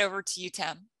turn it over to you,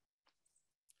 Tim.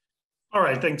 All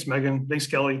right, thanks, Megan. Thanks,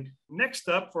 Kelly. Next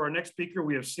up, for our next speaker,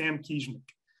 we have Sam Kieschnick.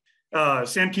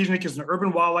 Sam Kieschnick is an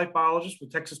urban wildlife biologist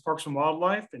with Texas Parks and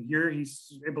Wildlife, and here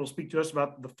he's able to speak to us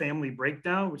about the family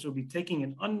breakdown, which will be taking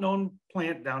an unknown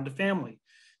plant down to family.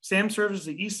 Sam serves as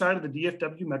the east side of the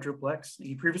DFW Metroplex.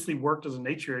 He previously worked as a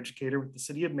nature educator with the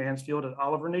city of Mansfield at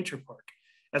Oliver Nature Park,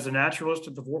 as a naturalist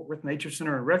at the Fort Worth Nature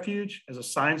Center and Refuge, as a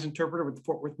science interpreter with the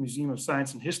Fort Worth Museum of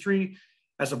Science and History,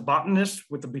 as a botanist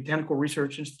with the Botanical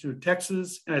Research Institute of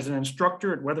Texas, and as an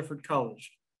instructor at Weatherford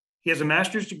College. He has a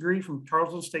master's degree from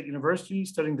Charleston State University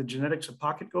studying the genetics of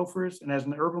pocket gophers, and as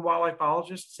an urban wildlife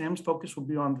biologist, Sam's focus will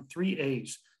be on the 3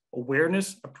 A's: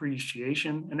 awareness,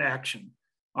 appreciation, and action.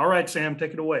 All right, Sam,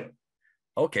 take it away.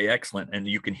 Okay, excellent. And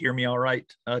you can hear me all right,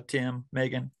 Tim,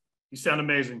 Megan? You sound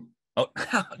amazing. Oh,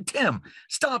 Tim,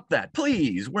 stop that,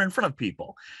 please. We're in front of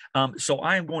people. So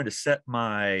I'm going to set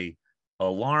my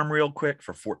alarm real quick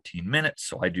for 14 minutes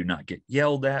so I do not get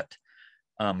yelled at.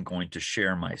 I'm going to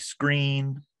share my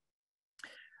screen.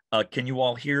 Can you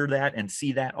all hear that and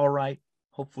see that all right?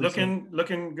 Hopefully.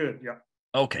 Looking good, yeah.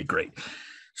 Okay, great.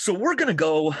 So we're going to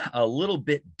go a little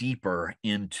bit deeper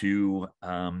into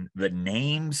the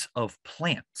names of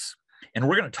plants, and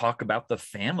we're going to talk about the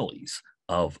families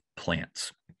of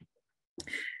plants.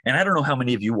 And I don't know how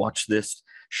many of you watched this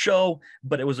show,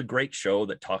 but it was a great show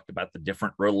that talked about the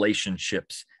different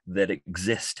relationships that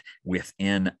exist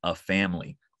within a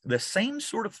family. The same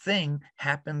sort of thing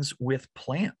happens with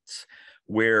plants,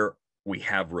 where we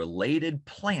have related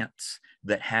plants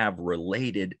that have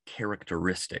related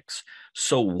characteristics.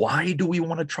 So why do we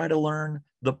want to try to learn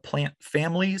the plant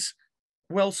families?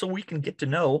 Well, so we can get to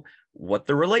know what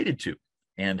they're related to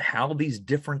and how these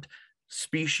different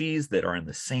species that are in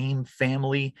the same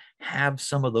family have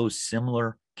some of those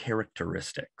similar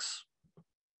characteristics.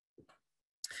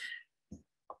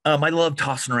 I love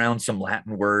tossing around some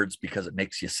Latin words because it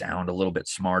makes you sound a little bit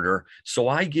smarter. So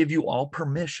I give you all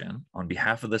permission on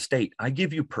behalf of the state. I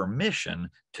give you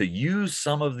permission to use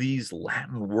some of these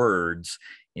Latin words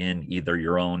in either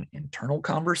your own internal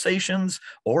conversations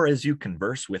or as you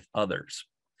converse with others.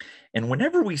 And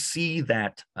whenever we see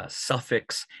that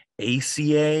suffix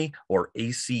ACA or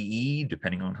ACE,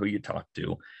 depending on who you talk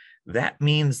to, that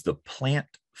means the plant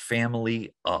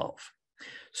family of.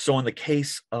 So in the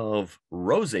case of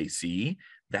Rosaceae,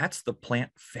 that's the plant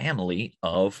family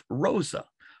of Rosa,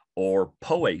 or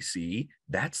Poaceae,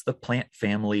 that's the plant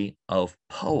family of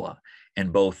Poa.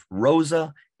 And both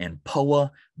Rosa and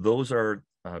Poa, those are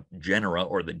genera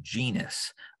or the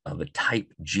genus, the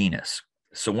type genus.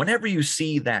 So whenever you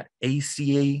see that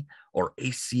ACA or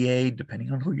ACA,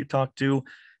 depending on who you talk to,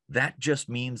 that just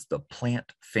means the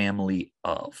plant family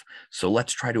of. So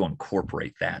let's try to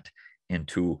incorporate that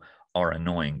into our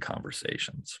annoying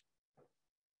conversations.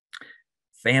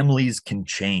 Families can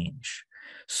change.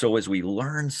 So as we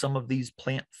learn some of these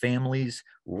plant families,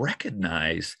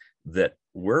 recognize that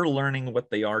we're learning what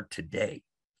they are today.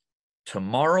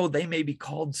 Tomorrow, they may be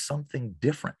called something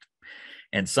different.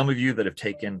 And some of you that have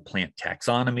taken plant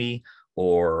taxonomy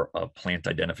or plant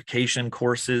identification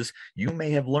courses, you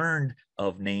may have learned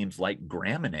of names like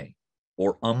Gramineae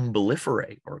or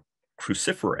Umbelliferae or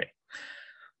Cruciferae.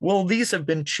 Well, these have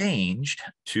been changed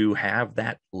to have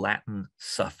that Latin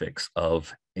suffix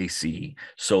of ace.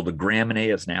 So the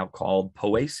Gramineae is now called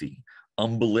Poaceae.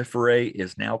 Umbelliferae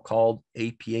is now called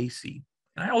Apiaceae.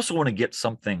 And I also want to get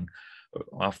something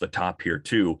off the top here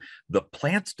too. The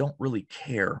plants don't really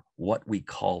care what we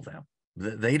call them.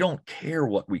 They don't care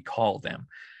what we call them,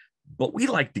 but we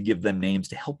like to give them names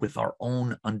to help with our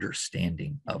own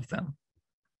understanding of them.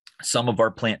 Some of our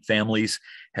plant families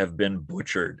have been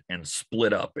butchered and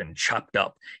split up and chopped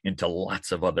up into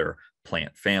lots of other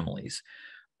plant families.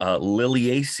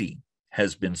 Liliaceae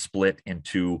has been split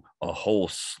into a whole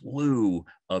slew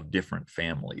of different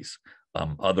families.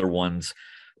 Other ones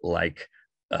like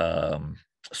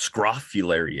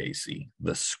Scrophulariaceae,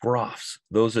 the scrophs,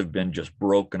 those have been just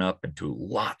broken up into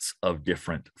lots of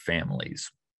different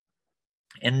families.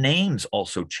 And names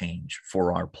also change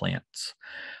for our plants.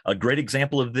 A great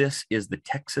example of this is the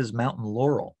Texas mountain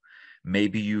laurel.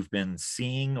 Maybe you've been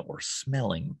seeing or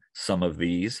smelling some of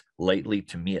these lately.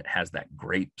 To me, it has that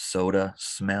grape soda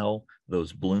smell,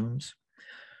 those blooms.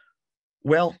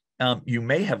 Well, you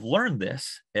may have learned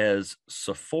this as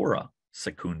Sophora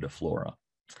secundiflora.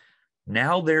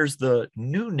 Now there's the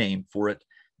new name for it,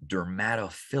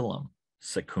 Dermatophyllum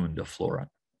secundiflora.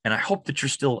 And I hope that you're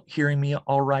still hearing me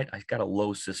all right. I've got a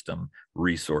low system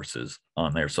resources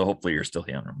on there, so hopefully you're still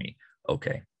hearing me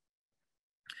Okay.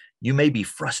 You may be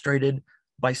frustrated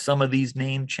by some of these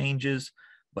name changes,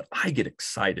 but I get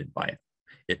excited by it.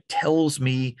 It tells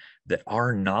me that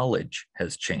our knowledge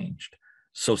has changed.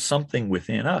 So something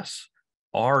within us,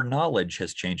 our knowledge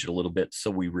has changed a little bit.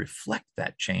 So we reflect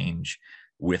that change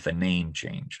with a name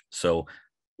change. So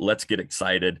let's get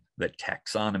excited that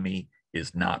taxonomy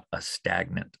is not a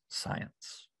stagnant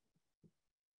science.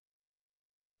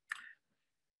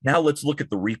 Now let's look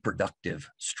at the reproductive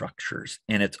structures,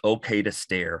 and it's okay to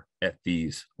stare at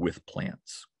these with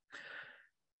plants.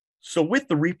 So with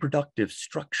the reproductive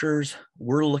structures,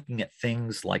 we're looking at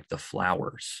things like the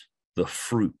flowers, the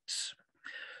fruits.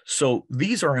 So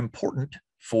these are important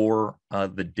for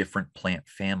the different plant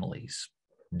families.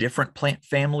 Different plant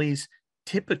families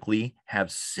typically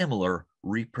have similar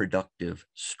reproductive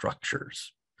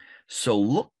structures. So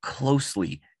look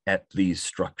closely at these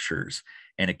structures,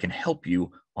 and it can help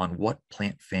you on what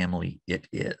plant family it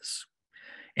is.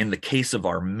 In the case of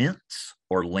our mints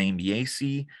or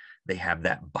Lamiaceae, they have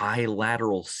that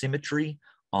bilateral symmetry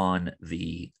on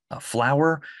the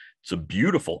flower. It's a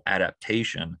beautiful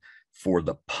adaptation for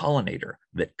the pollinator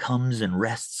that comes and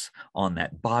rests on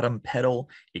that bottom petal.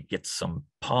 It gets some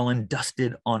pollen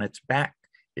dusted on its back.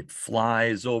 It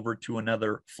flies over to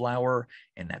another flower,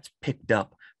 and that's picked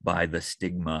up by the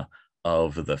stigma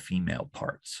of the female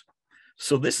parts.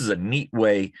 So this is a neat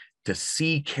way to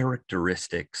see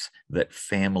characteristics that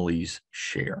families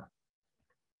share.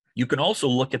 You can also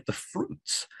look at the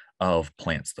fruits of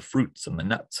plants, the fruits and the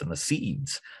nuts and the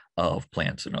seeds of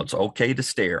plants. And it's okay to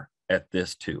stare at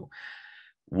this too.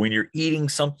 When you're eating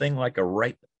something like a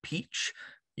ripe peach,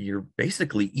 you're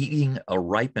basically eating a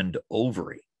ripened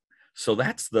ovary. So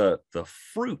that's the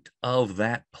fruit of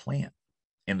that plant.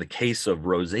 In the case of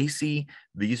Rosaceae,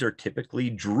 these are typically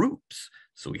drupes.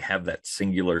 So we have that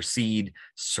singular seed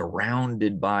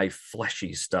surrounded by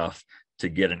fleshy stuff to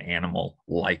get an animal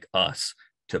like us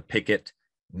to pick it,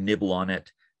 nibble on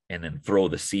it, and then throw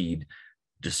the seed,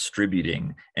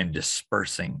 distributing and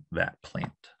dispersing that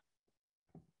plant.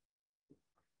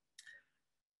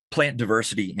 Plant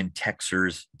diversity in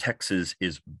Texas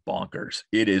is bonkers.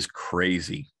 It is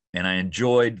crazy. And I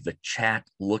enjoyed the chat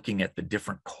looking at the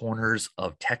different corners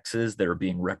of Texas that are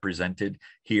being represented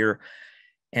here.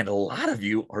 And a lot of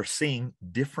you are seeing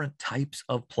different types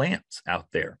of plants out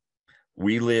there.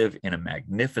 We live in a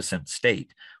magnificent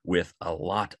state with a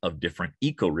lot of different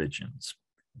ecoregions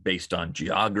based on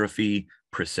geography,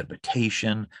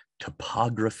 precipitation,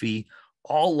 topography,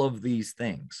 all of these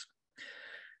things.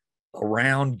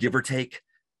 Around, give or take,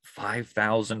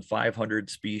 5,500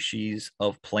 species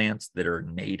of plants that are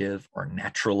native or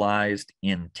naturalized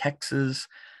in Texas.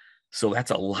 So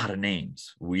that's a lot of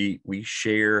names. We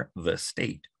share the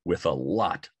state with a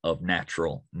lot of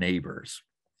natural neighbors.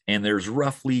 And there's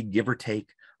roughly, give or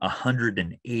take,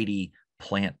 180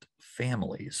 plant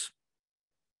families.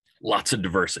 Lots of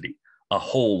diversity, a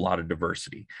whole lot of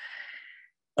diversity.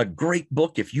 A great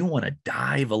book, if you want to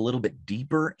dive a little bit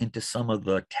deeper into some of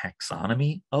the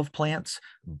taxonomy of plants,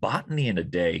 Botany in a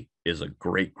Day is a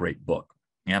great, great book.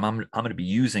 And I'm going to be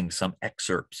using some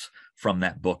excerpts from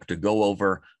that book to go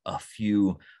over a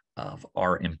few of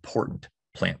our important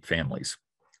plant families.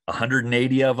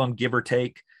 180 of them, give or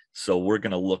take. So we're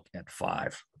going to look at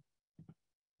 5.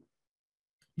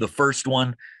 The first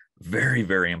one, very,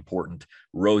 very important,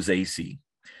 Rosaceae.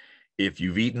 If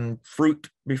you've eaten fruit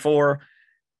before,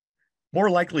 more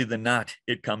likely than not,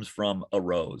 it comes from a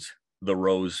rose, the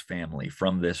rose family,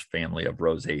 from this family of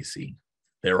Rosaceae.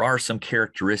 There are some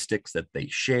characteristics that they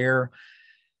share.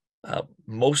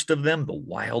 Most of them, the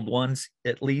wild ones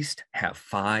at least, have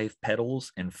 5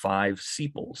 petals and 5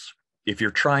 sepals. If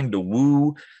you're trying to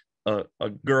woo a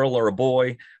girl or a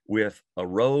boy with a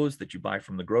rose that you buy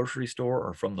from the grocery store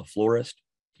or from the florist,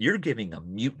 you're giving a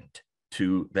mutant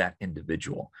to that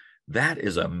individual. That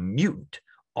is a mutant.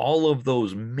 All of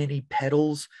those many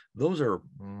petals, those are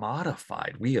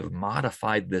modified. We have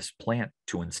modified this plant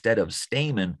to, instead of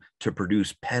stamen, to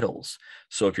produce petals.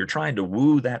 So if you're trying to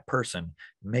woo that person,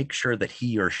 make sure that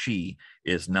he or she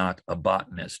is not a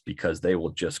botanist, because they will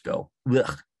just go,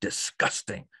 ugh,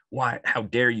 disgusting. Why? How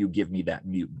dare you give me that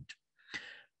mutant?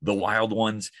 The wild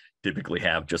ones typically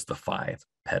have just the 5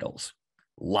 petals.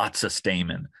 Lots of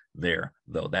stamen there,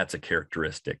 though. That's a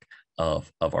characteristic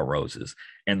of our roses.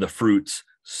 And the fruits,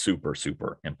 super,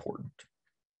 super important.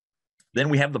 Then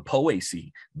we have the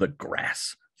Poaceae, the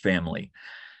grass family,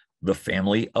 the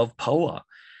family of Poa.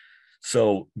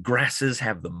 So grasses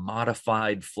have the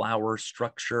modified flower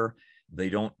structure. They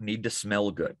don't need to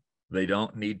smell good. They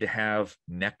don't need to have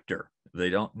nectar. They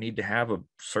don't need to have a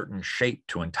certain shape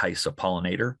to entice a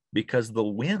pollinator, because the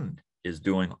wind is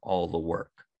doing all the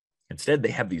work. Instead,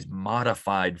 they have these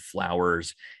modified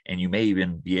flowers, and you may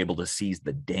even be able to see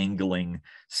the dangling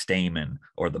stamen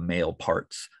or the male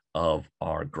parts of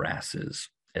our grasses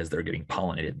as they're getting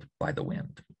pollinated by the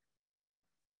wind.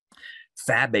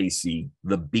 Fabaceae,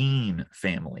 the bean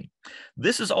family.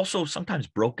 This is also sometimes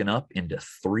broken up into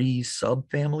 3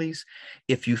 subfamilies.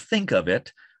 If you think of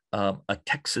it, a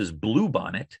Texas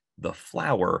bluebonnet, the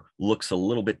flower looks a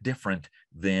little bit different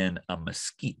than a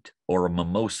mesquite or a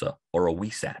mimosa or a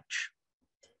huisache.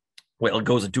 Well, it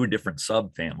goes into a different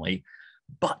subfamily,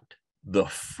 but the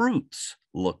fruits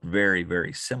look very,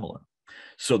 very similar.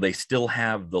 So they still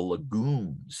have the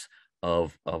legumes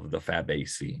of the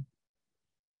Fabaceae.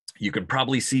 You can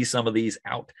probably see some of these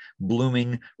out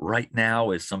blooming right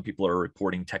now as some people are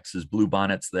reporting Texas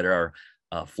bluebonnets that are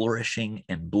flourishing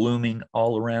and blooming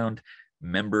all around,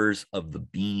 members of the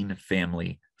bean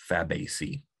family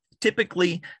Fabaceae.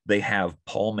 Typically, they have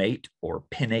palmate or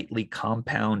pinnately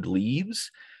compound leaves.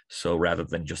 So rather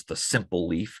than just a simple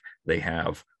leaf, they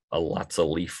have lots of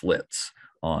leaflets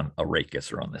on a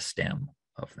rachis or on the stem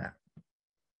of that.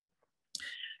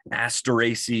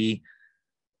 Asteraceae.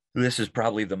 This is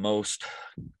probably the most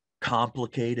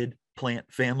complicated plant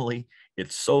family.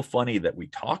 It's so funny that we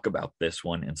talk about this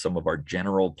one in some of our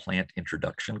general plant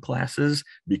introduction classes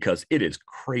because it is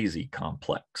crazy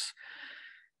complex.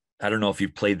 I don't know if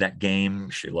you've played that game,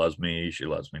 she loves me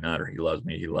not, or he loves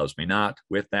me not.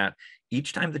 With that,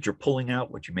 each time that you're pulling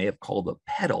out what you may have called a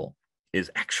petal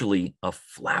is actually a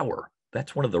flower.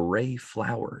 That's one of the ray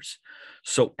flowers.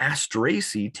 So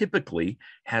Asteraceae typically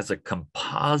has a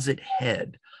composite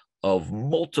head of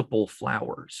multiple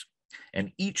flowers.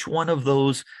 And each one of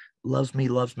those loves me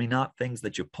not things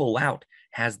that you pull out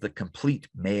has the complete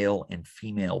male and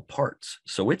female parts.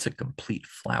 So it's a complete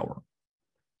flower.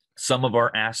 Some of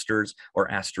our asters or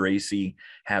Asteraceae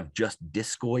have just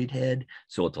discoid head.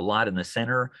 So it's a lot in the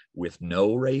center with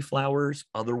no ray flowers.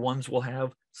 Other ones will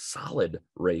have solid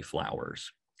ray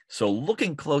flowers. So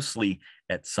looking closely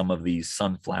at some of these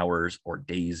sunflowers or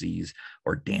daisies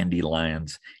or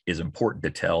dandelions is important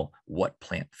to tell what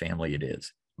plant family it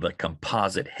is. The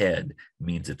composite head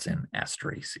means it's in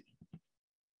Asteraceae.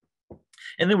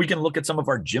 And then we can look at some of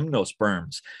our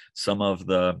gymnosperms, some of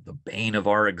the bane of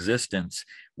our existence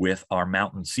with our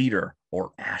mountain cedar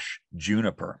or ash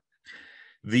juniper.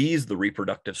 These, the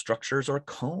reproductive structures, are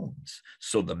cones.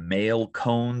 So the male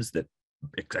cones that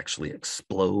actually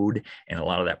explode and a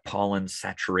lot of that pollen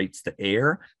saturates the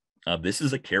air. This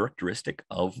is a characteristic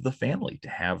of the family to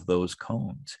have those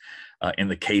cones. In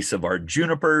the case of our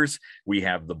junipers, we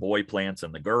have the boy plants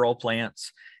and the girl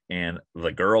plants. And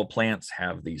the girl plants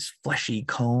have these fleshy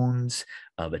cones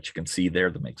that you can see there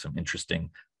that make some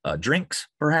interesting drinks,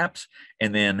 perhaps.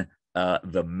 And then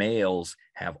the males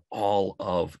have all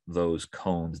of those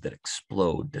cones that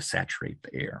explode to saturate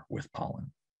the air with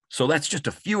pollen. So that's just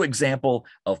a few examples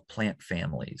of plant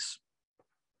families.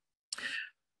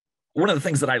 One of the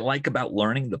things that I like about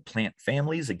learning the plant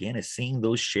families, again, is seeing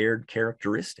those shared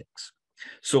characteristics.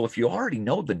 So if you already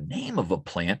know the name of a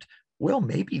plant, well,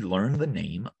 maybe learn the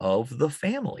name of the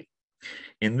family.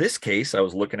 In this case, I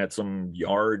was looking at some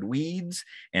yard weeds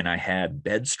and I had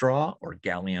bedstraw or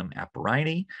Galium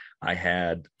aparini. I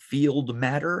had field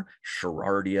madder,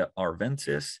 Sherrardia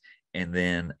arvensis, and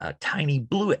then a tiny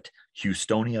bluet,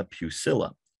 Houstonia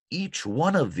pusilla. Each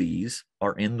one of these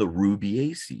are in the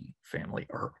Rubiaceae family,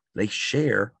 or they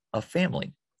share a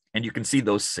family. And you can see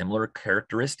those similar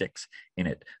characteristics in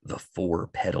it, the 4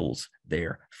 petals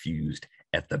there fused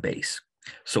at the base.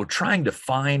 So trying to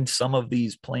find some of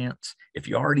these plants, if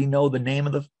you already know the name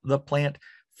of the plant,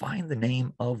 find the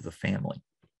name of the family.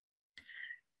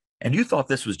 And you thought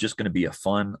this was just going to be a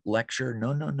fun lecture.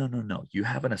 No. You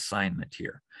have an assignment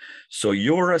here. So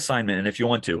your assignment, and if you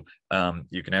want to,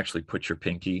 you can actually put your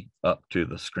pinky up to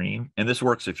the screen. And this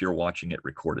works if you're watching it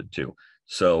recorded too.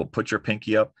 So put your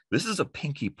pinky up. This is a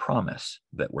pinky promise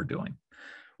that we're doing.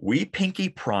 We pinky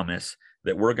promise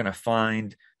that we're going to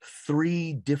find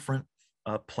 3 different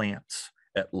plants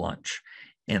at lunch.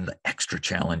 And the extra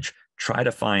challenge, try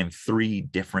to find 3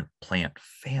 different plant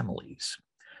families.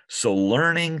 So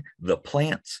learning the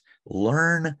plants,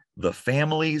 learn the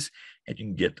families, and you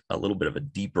can get a little bit of a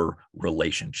deeper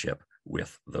relationship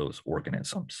with those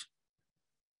organisms.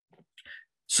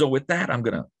 So with that, I'm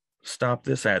going to stop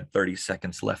this. I had 30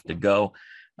 seconds left to go.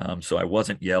 So I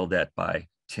wasn't yelled at by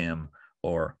Tim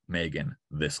or Megan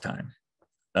this time.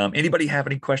 Anybody have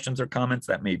any questions or comments?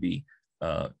 That may be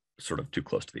sort of too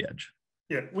close to the edge.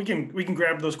 Yeah, we can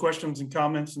grab those questions and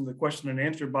comments in the question and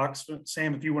answer box.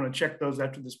 Sam, if you want to check those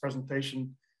after this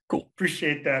presentation. Cool.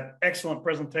 Appreciate that. Excellent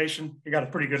presentation. You got a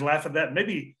pretty good laugh at that.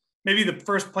 Maybe Maybe the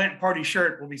first plant party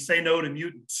shirt will be "Say No to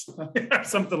Mutants,"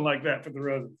 something like that for the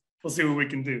roses. We'll see what we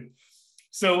can do.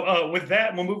 So with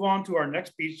that, we'll move on to our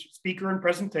next speaker and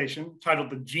presentation titled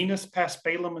 "The Genus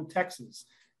Paspalum in Texas."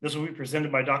 This will be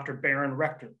presented by Dr. Baron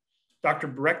Rector. Dr.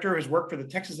 Rector has worked for the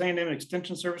Texas A&M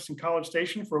Extension Service in College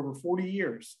Station for over 40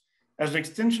 years. As an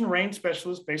extension range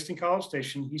specialist based in College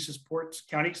Station, he supports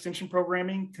county extension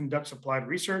programming, conducts applied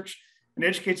research, and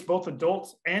educates both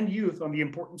adults and youth on the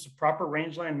importance of proper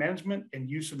rangeland management and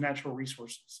use of natural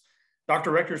resources.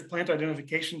 Dr. Rector's plant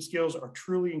identification skills are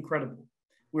truly incredible.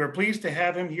 We are pleased to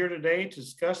have him here today to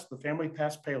discuss the family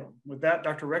Paspalum. With that,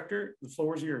 Dr. Rector, the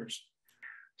floor is yours.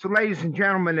 So, ladies and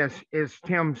gentlemen, as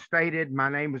Tim stated, my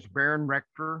name is Baron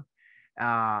Rector,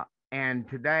 and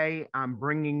today I'm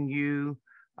bringing you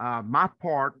my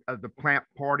part of the plant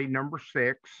party number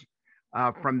 6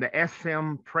 from the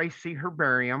SM Tracy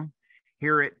Herbarium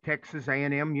here at Texas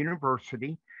A&M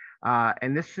University.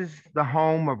 And this is the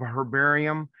home of a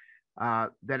herbarium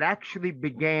that actually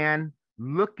began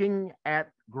looking at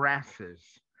grasses.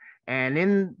 And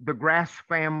in the grass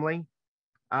family,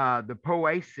 the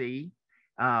Poaceae,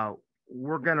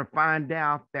 we're going to find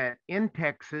out that in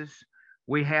Texas,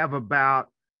 we have about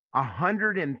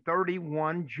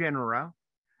 131 genera,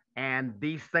 and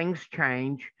these things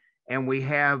change. And we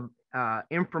have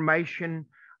information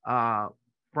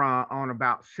on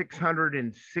about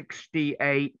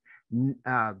 668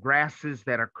 grasses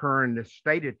that occur in the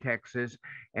state of Texas,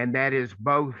 and that is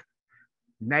both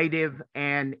native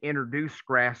and introduced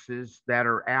grasses that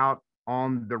are out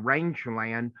on the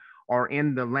rangeland or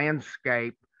in the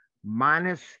landscape,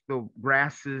 minus the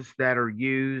grasses that are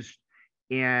used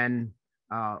in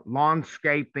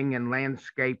lawnscaping and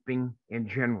landscaping in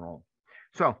general.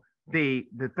 So the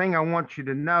thing I want you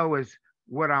to know is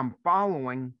what I'm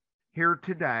following here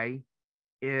today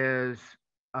is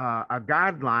a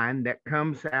guideline that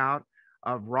comes out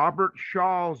of Robert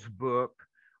Shaw's book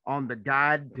on the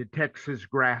Guide to Texas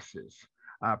Grasses,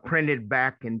 printed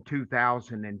back in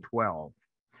 2012.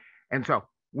 And so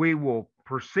we will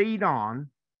proceed on,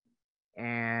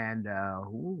 and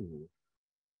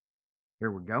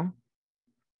here we go.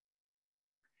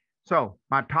 So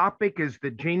my topic is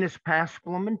the genus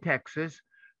Paspalum in Texas.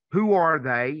 Who are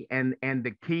they, and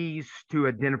the keys to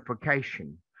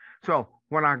identification. So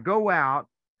when I go out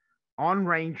on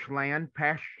rangeland,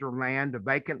 pasture land, a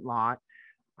vacant lot,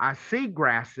 I see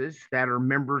grasses that are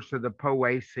members of the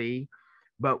Poaceae,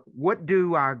 but what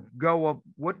do I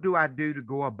do to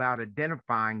go about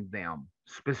identifying them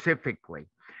specifically?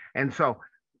 And so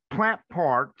plant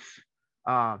parts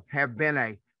have been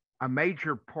a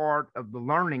major part of the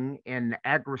learning in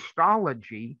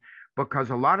agristology, because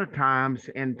a lot of times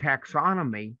in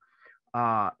taxonomy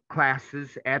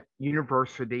classes at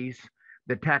universities,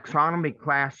 the taxonomy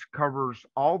class covers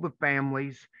all the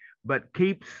families, but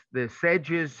keeps the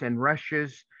sedges and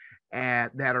rushes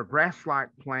that are grass-like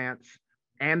plants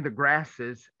and the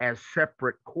grasses as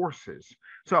separate courses.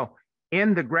 So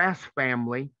in the grass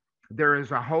family, there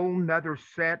is a whole nother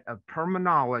set of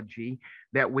terminology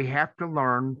that we have to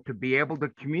learn to be able to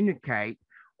communicate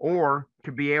or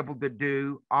to be able to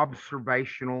do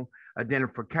observational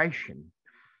identification.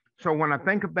 So when I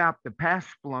think about the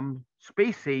Paspalum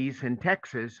species in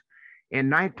Texas, in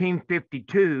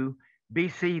 1952,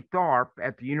 B.C. Tharp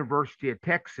at the University of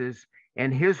Texas,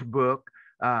 in his book,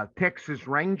 Texas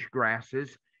Range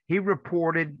Grasses, he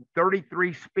reported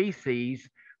 33 species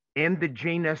in the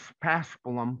genus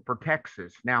Paspalum for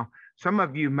Texas. Now, some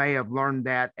of you may have learned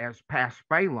that as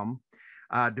Paspalum,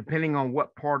 depending on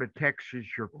what part of Texas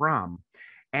you're from.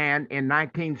 And in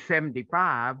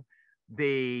 1975,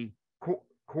 the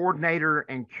coordinator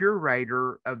and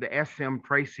curator of the SM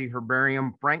Tracy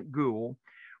Herbarium, Frank Gould,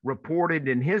 reported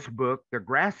in his book, The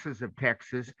Grasses of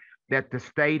Texas, that the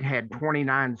state had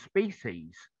 29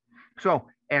 species. So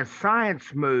as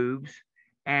science moves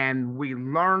and we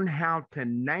learn how to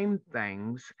name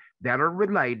things that are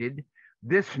related,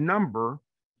 this number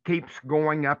keeps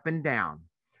going up and down.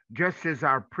 Just as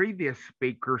our previous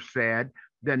speaker said,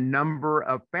 the number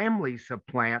of families of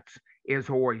plants is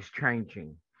always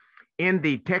changing. In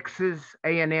the Texas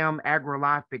A&M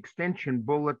AgriLife Extension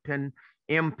Bulletin,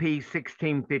 MP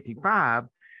 1655,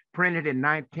 printed in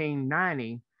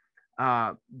 1990,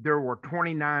 there were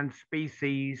 29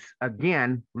 species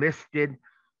again listed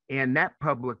in that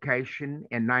publication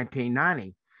in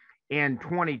 1990. In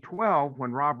 2012,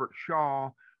 when Robert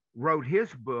Shaw wrote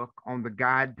his book on the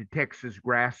Guide to Texas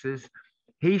Grasses,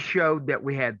 he showed that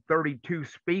we had 32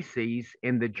 species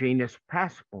in the genus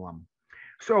Paspalum.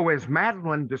 So as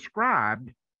Madeline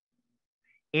described,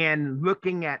 in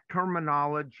looking at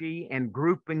terminology and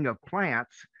grouping of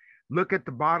plants, look at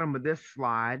the bottom of this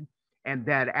slide, and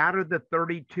that out of the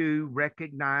 32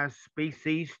 recognized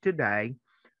species today,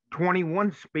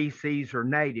 21 species are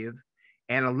native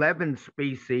and 11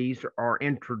 species are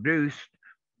introduced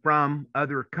from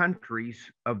other countries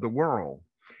of the world.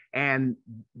 And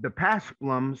the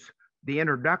paspalums, the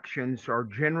introductions are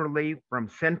generally from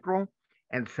Central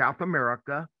and South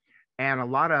America, and a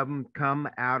lot of them come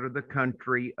out of the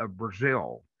country of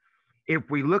Brazil. If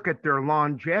we look at their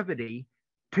longevity,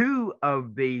 2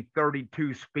 of the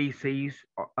 32 species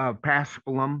of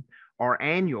paspalum are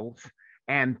annuals,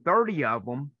 and 30 of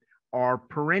them are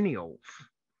perennials.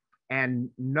 And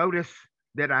notice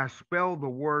that I spell the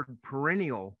word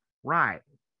perennial right.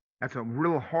 That's a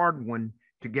real hard one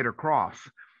to get across.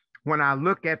 When I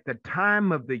look at the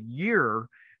time of the year,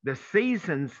 the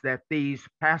seasons that these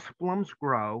paspalums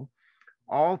grow,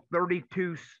 all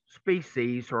 32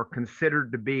 species are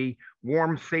considered to be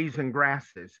warm season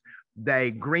grasses.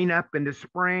 They green up in the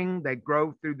spring, they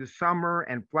grow through the summer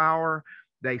and flower,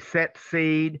 they set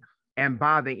seed, and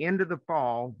by the end of the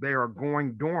fall, they are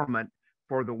going dormant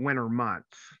for the winter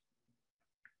months.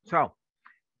 So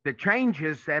the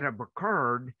changes that have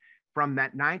occurred from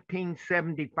that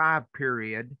 1975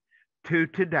 period to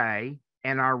today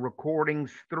and our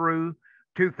recordings through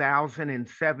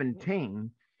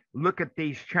 2017, look at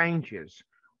these changes.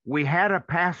 We had a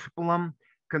Paspalum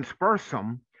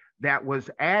conspicuum that was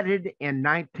added in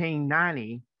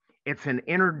 1990. It's an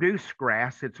introduced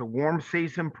grass. It's a warm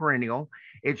season perennial.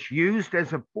 It's used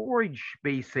as a forage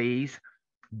species,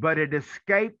 but it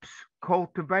escapes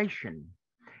cultivation,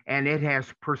 and it has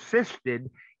persisted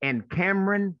in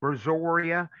Cameron,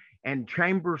 Brazoria, and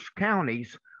Chambers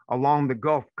counties along the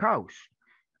Gulf Coast.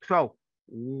 So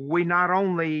we not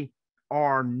only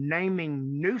are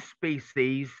naming new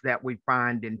species that we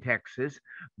find in Texas,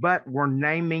 but we're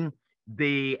naming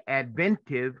the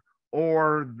adventive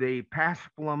or the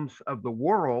paspalums of the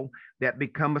world that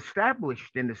become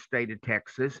established in the state of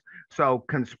Texas. So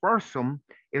conspicuum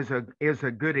is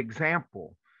a good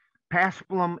example.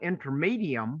 Paspalum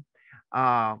intermedium,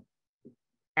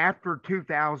 after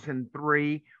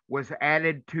 2003, was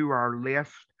added to our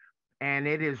list, and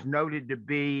it is noted to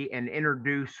be an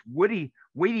introduced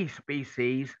weedy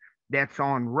species that's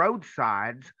on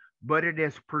roadsides, but it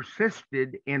has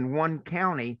persisted in one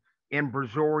county, in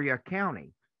Brazoria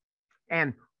County.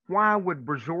 And why would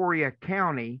Brazoria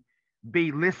County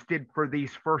be listed for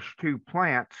these first 2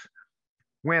 plants?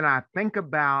 When I think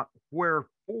about where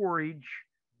forage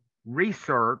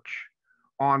research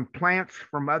on plants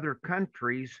from other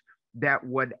countries that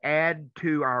would add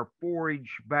to our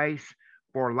forage base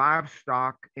for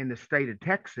livestock in the state of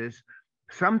Texas,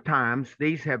 sometimes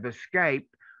these have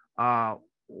escaped out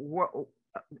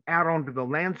onto the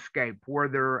landscape,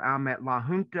 whether I'm at La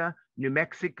Junta, New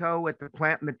Mexico at the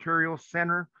Plant Materials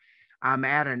Center, I'm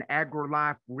at an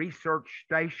AgriLife research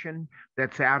station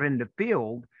that's out in the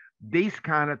field. These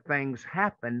kind of things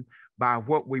happen by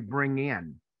what we bring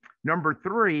in. Number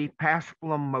 3,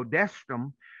 Paspalum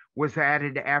modestum was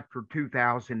added after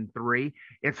 2003.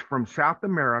 It's from South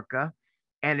America,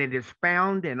 and it is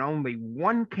found in only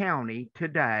one county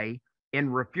today, in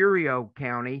Refugio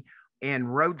County, in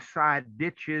roadside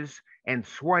ditches and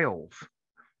swales.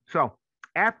 So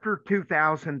after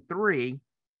 2003,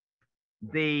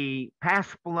 the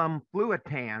Paspalum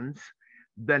fluitans,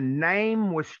 the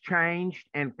name was changed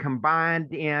and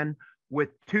combined in with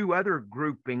 2 other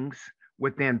groupings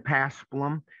within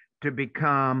Paspalum to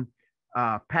become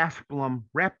Paspalum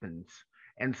repens.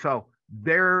 And so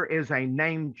there is a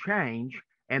name change.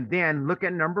 And then look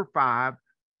at number 5,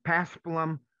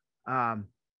 Paspalum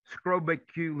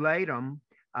scrobiculatum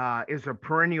is a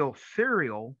perennial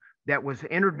cereal that was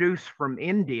introduced from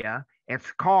India.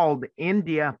 It's called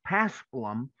India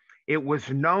paspalum. It was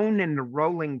known in the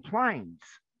rolling plains,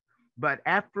 but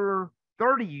after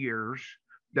 30 years,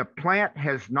 the plant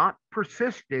has not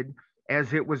persisted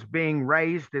as it was being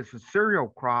raised as a cereal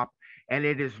crop, and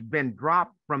it has been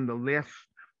dropped from the list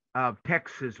of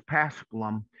Texas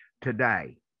paspalum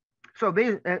today. So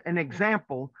this is an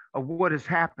example of what is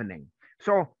happening.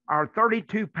 So our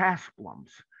 32 paspalums,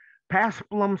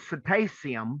 Paspalum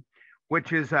cetaceum,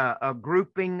 which is a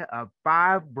grouping of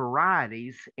 5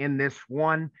 varieties in this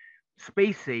one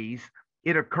species,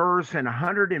 it occurs in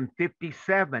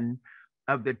 157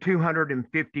 of the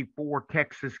 254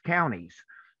 Texas counties.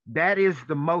 That is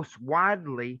the most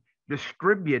widely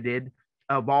distributed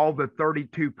of all the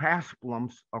 32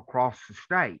 paspalums across the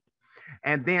state.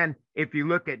 And then if you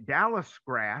look at Dallas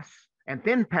grass, and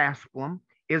thin paspalum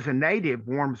is a native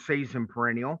warm season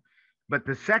perennial, but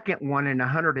the second one in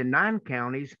 109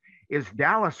 counties is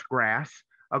Dallas grass,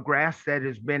 a grass that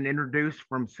has been introduced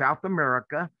from South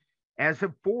America as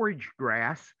a forage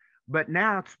grass, but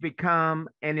now it's become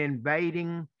an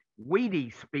invading weedy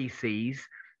species,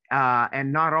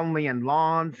 and not only in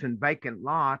lawns and vacant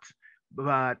lots,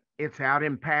 but it's out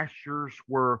in pastures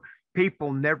where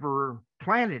people never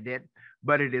planted it,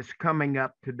 but it is coming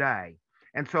up today.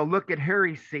 And so look at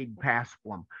hairy seed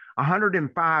paspalum,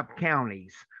 105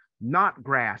 counties, knot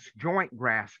grass, joint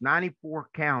grass, 94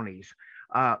 counties,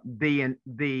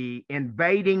 the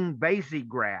invading vasi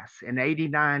grass in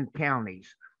 89 counties,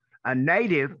 a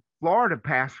native Florida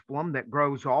paspalum that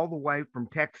grows all the way from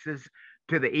Texas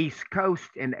to the East Coast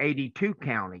in 82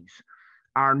 counties.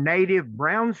 Our native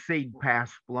brown seed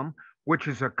paspalum, which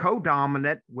is a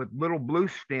codominant with little blue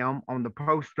stem on the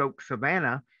post oak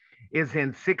savanna, is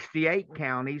in 68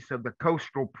 counties of the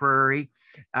coastal prairie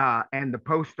and the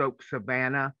post oak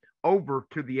savanna over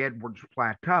to the Edwards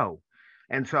Plateau.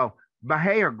 And so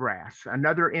Bahia grass,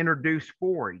 another introduced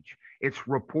forage, it's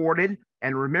reported,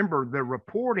 and remember the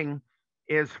reporting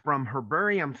is from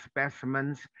herbarium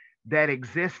specimens that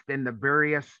exist in the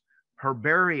various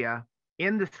herbaria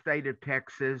in the state of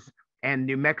Texas and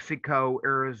New Mexico,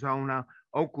 Arizona,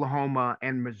 Oklahoma,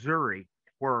 and Missouri,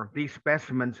 where these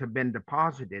specimens have been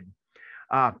deposited.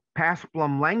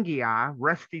 Paspalum langii,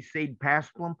 rusty seed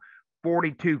paspalum,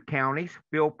 42 counties,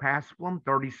 Phil paspalum,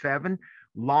 37,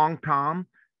 long tom,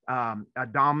 a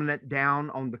dominant down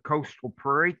on the coastal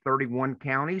prairie, 31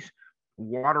 counties,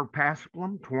 water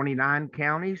paspalum, 29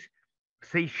 counties,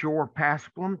 seashore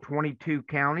paspalum, 22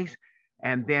 counties,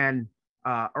 and then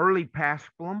early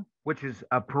paspalum, which is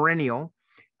a perennial,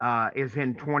 is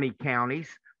in 20 counties,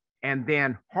 and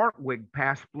then Hartwig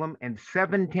paspalum in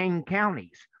 17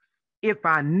 counties. If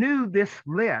I knew this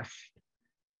list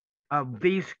of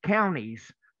these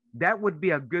counties, that would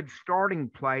be a good starting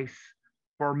place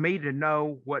for me to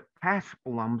know what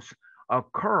paspalums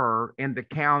occur in the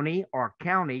county or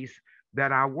counties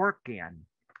that I work in.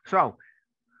 So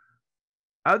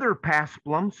other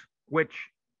paspalums, which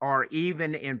are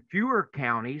even in fewer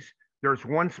counties, there's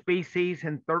one species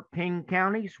in 13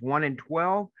 counties, one in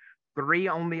 12, three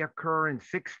only occur in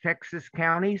 6 Texas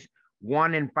counties,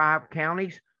 one in 5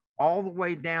 counties, all the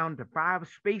way down to 5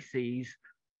 species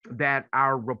that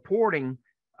our reporting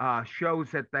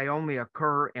shows that they only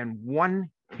occur in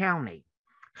 1 county.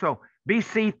 So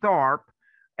B.C. Tharp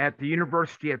at the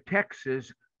University of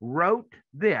Texas wrote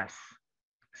this: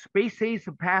 species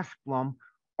of paspalum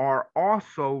are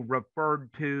also referred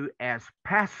to as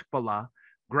paspala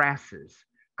grasses.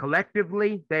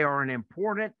 Collectively, they are an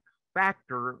important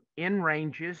factor in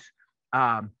ranges,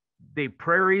 the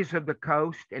prairies of the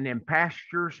coast, and in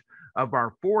pastures of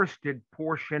our forested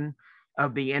portion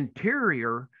of the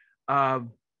interior of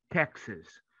Texas.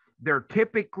 They're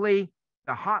typically,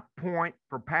 the hot point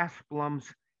for paspalums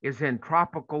is in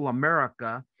tropical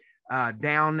America,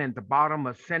 down at the bottom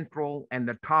of Central and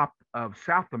the top of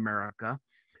South America.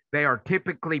 They are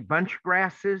typically bunch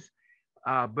grasses,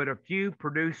 but a few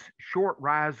produce short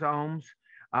rhizomes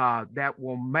that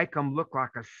will make them look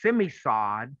like a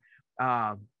semi-sod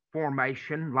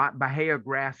formation, like Bahia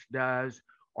grass does,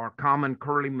 or common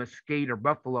curly mesquite or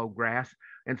buffalo grass.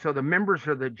 And so the members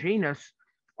of the genus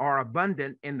are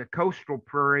abundant in the coastal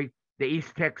prairie, the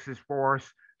East Texas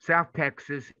forest, South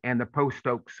Texas, and the post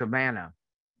oak savanna.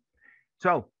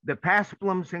 So the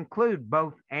paspalums include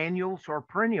both annuals or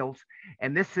perennials,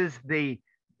 and this is the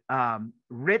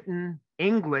written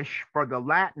English for the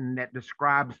Latin that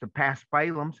describes the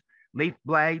paspalums. Leaf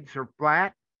blades are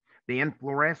flat. The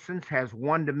inflorescence has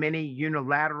one to many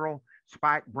unilateral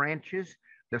spike branches.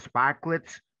 The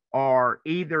spikelets are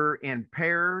either in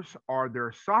pairs or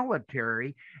they're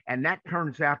solitary, and that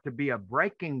turns out to be a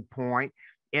breaking point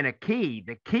in a key.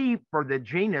 The key for the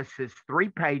genus is 3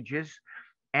 pages,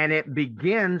 and it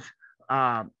begins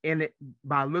in it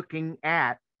by looking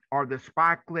at, are the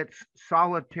spikelets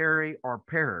solitary or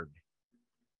paired?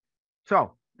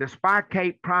 So the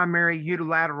spicate primary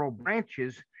unilateral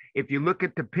branches, if you look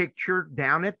at the picture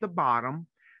down at the bottom,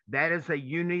 that is a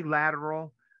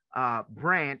unilateral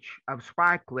branch of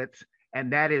spikelets,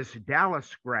 and that is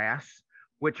Dallas grass,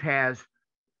 which has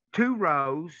 2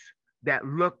 rows that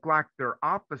look like they're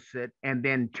opposite, and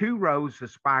then 2 rows of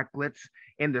spikelets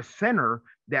in the center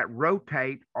that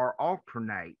rotate or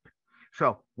alternate.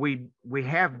 So we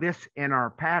have this in our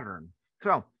pattern.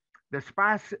 So the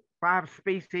 5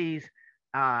 species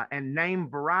and named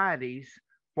varieties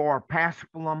for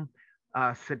Paspalum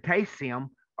cetaceum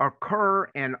occur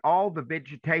in all the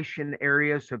vegetation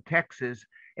areas of Texas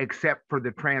except for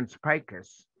the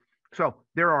Trans-Pecos. So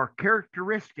there are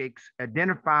characteristics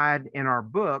identified in our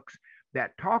books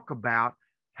that talk about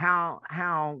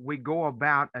how we go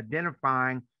about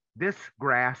identifying this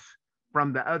grass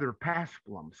from the other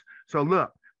paspalums. So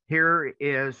look, here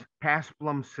is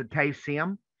Paspalum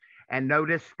cetaceum, and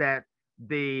notice that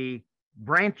the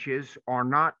branches are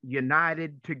not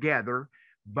united together,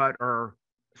 but are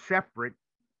separate,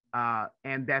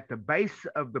 and that the base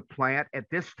of the plant at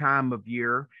this time of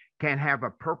year can have a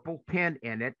purple tint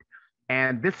in it.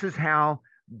 And this is how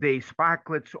the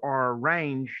spikelets are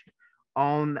arranged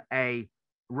on a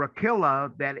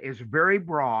rachilla that is very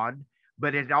broad,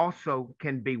 but it also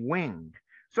can be winged.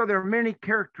 So there are many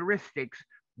characteristics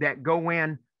that go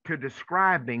into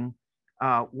describing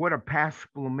what a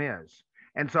paspalum is.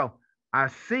 And so I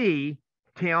see,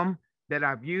 Tim, that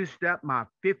I've used up my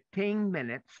 15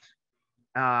 minutes,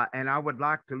 and I would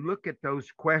like to look at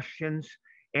those questions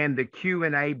in the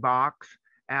Q&A box.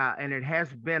 And it has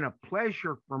been a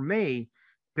pleasure for me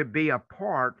to be a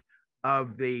part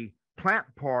of the plant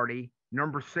party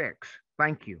number 6.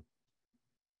 Thank you.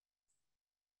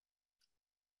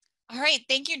 All right,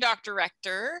 thank you, Dr.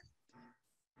 Rector.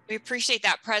 We appreciate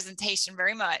that presentation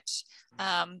very much.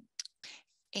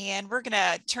 And we're going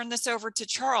to turn this over to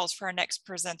Charles for our next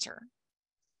presenter.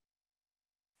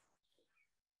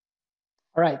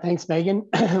 All right, thanks, Megan.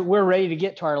 We're ready to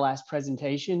get to our last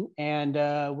presentation, and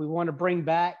we want to bring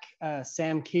back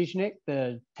Sam Kieschnick,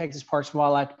 the Texas Parks and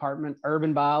Wildlife Department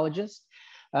urban biologist,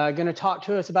 going to talk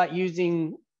to us about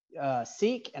using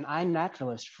Seek and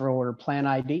iNaturalist for plant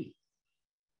ID.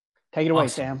 Take it away,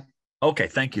 Awesome. Sam. Okay,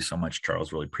 thank you so much,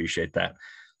 Charles. Really appreciate that.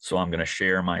 So I'm going to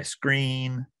share my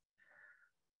screen.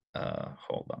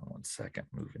 Hold on one second,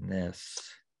 moving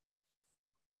this.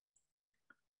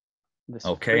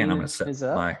 Okay, and I'm going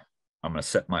to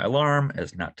set my alarm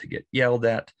as not to get yelled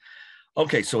at.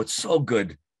 Okay, so it's so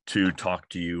good to talk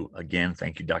to you again.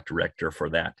 Thank you, Dr. Rector, for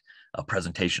that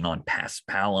presentation on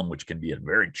paspalum, which can be a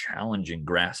very challenging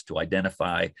grass to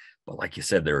identify. But like you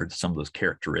said, there are some of those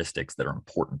characteristics that are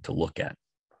important to look at.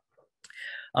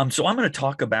 So I'm going to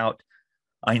talk about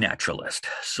iNaturalist.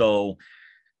 So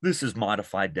this is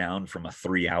modified down from a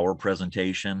 3-hour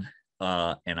presentation.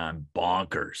 And I'm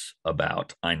bonkers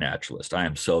about iNaturalist. I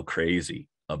am so crazy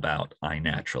about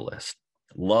iNaturalist.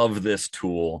 Love this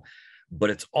tool,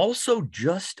 but it's also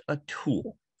just a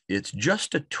tool. It's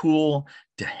just a tool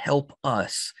to help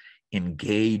us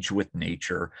engage with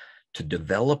nature, to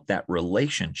develop that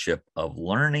relationship of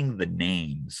learning the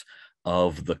names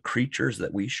of the creatures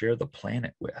that we share the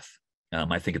planet with.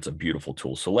 I think it's a beautiful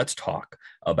tool. So let's talk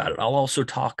about it. I'll also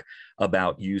talk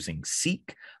about using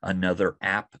Seek, another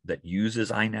app that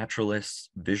uses iNaturalist's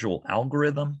visual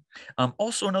algorithm.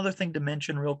 Also, another thing to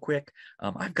mention real quick,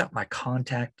 I've got my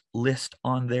contact list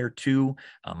on there too.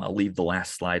 I'll leave the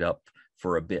last slide up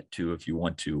for a bit too if you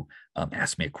want to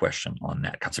ask me a question on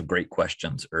that. Got some great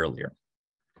questions earlier.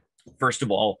 First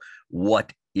of all,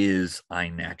 what is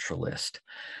iNaturalist?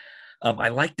 I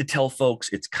like to tell folks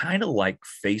it's kind of like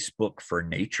Facebook for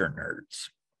nature nerds.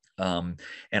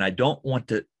 And I don't want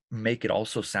to make it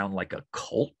also sound like a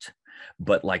cult,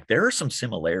 but like there are some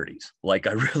similarities. Like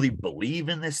I really believe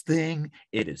in this thing.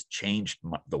 It has changed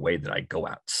the way that I go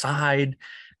outside.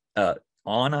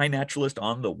 On iNaturalist,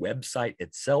 on the website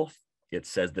itself, it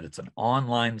says that it's an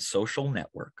online social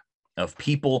network of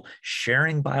people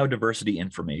sharing biodiversity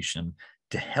information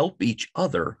to help each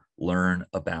other learn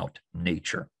about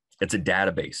nature. It's a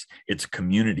database, it's a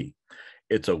community.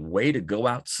 It's a way to go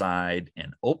outside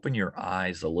and open your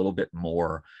eyes a little bit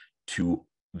more to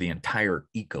the entire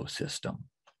ecosystem.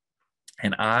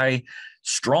 And I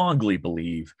strongly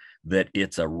believe that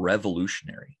it's a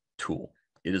revolutionary tool.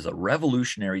 It is a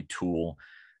revolutionary tool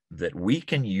that we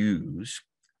can use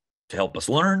to help us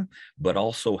learn, but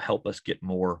also help us get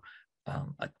more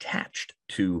attached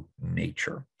to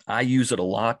nature. I use it a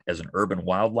lot as an urban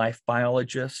wildlife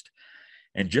biologist.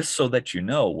 And just so that you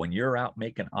know, when you're out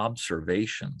making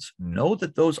observations, know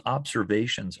that those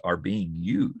observations are being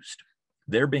used.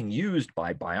 They're being used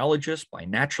by biologists, by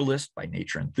naturalists, by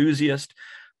nature enthusiasts,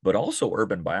 but also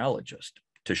urban biologists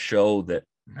to show that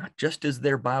not just is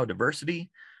there biodiversity,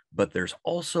 but there's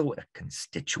also a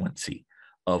constituency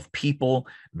of people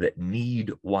that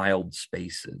need wild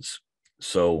spaces.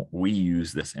 So we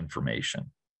use this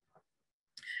information.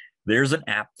 There's an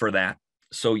app for that.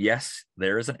 So yes,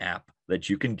 there is an app that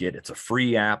you can get. It's a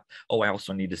free app. Oh, I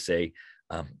also need to say,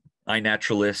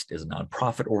 iNaturalist is a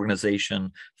nonprofit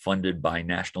organization funded by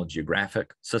National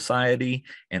Geographic Society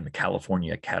and the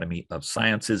California Academy of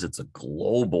Sciences. It's a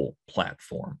global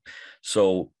platform.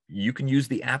 So you can use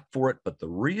the app for it, but the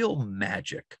real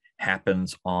magic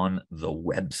happens on the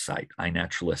website,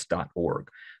 iNaturalist.org.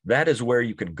 That is where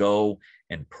you can go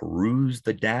and peruse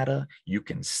the data. You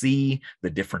can see the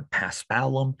different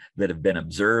paspalum that have been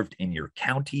observed in your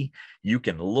county. You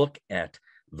can look at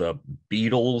the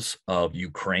beetles of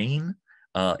Ukraine.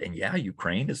 And yeah,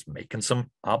 Ukraine is making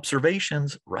some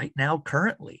observations right now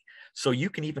currently. So you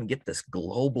can even get this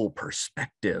global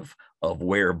perspective of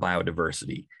where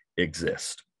biodiversity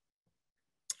exists.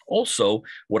 Also,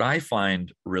 what I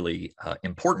find really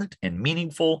important and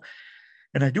meaningful,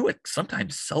 and I do it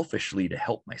sometimes selfishly to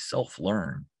help myself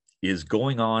learn, is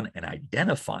going on and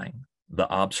identifying the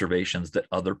observations that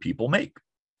other people make.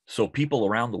 So people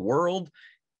around the world,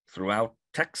 throughout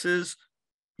Texas,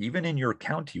 even in your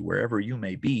county, wherever you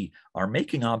may be, are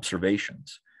making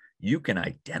observations. You can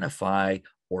identify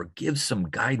or give some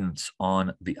guidance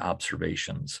on the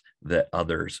observations that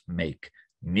others make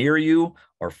near you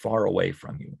or far away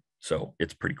from you. So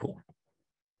it's pretty cool.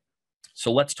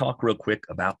 So let's talk real quick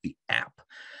about the app.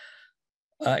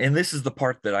 And this is the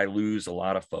part that I lose a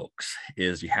lot of folks,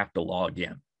 is you have to log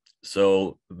in.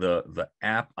 So the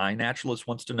app iNaturalist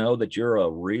wants to know that you're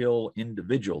a real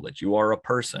individual, that you are a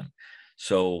person.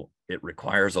 So it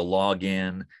requires a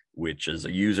login, which is a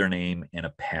username and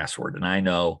a password. And I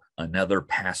know another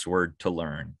password to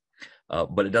learn,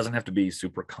 but it doesn't have to be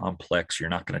super complex. You're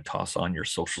not going to toss on your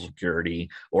social security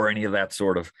or any of that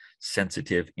sort of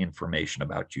sensitive information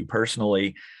about you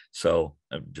personally. So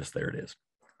just there it is.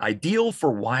 Ideal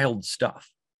for wild stuff.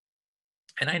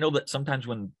 And I know that sometimes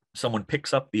when someone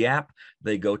picks up the app,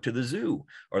 they go to the zoo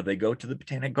or they go to the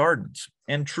Botanic Gardens.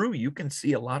 And true, you can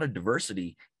see a lot of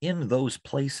diversity in those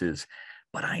places,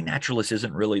 but iNaturalist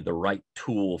isn't really the right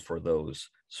tool for those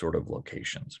sort of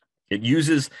locations. It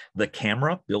uses the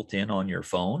camera built in on your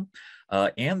phone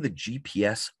and the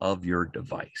GPS of your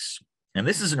device. And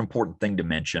this is an important thing to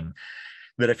mention,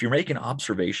 that if you're making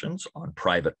observations on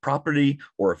private property,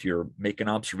 or if you're making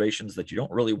observations that you don't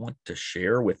really want to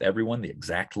share with everyone the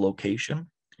exact location,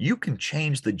 you can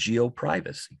change the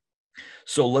geo-privacy.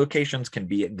 So locations can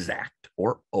be exact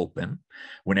or open.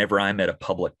 Whenever I'm at a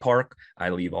public park, I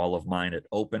leave all of mine at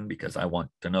open because I want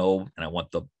to know, and I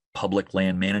want the public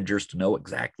land managers to know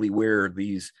exactly where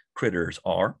these critters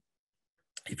are.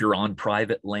 If you're on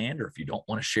private land, or if you don't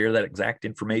want to share that exact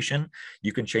information,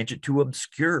 you can change it to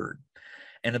obscured.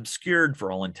 And obscured,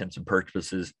 for all intents and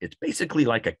purposes, it's basically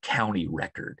like a county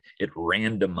record. It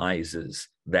randomizes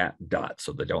that dot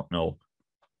so they don't know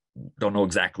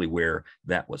exactly where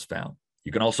that was found.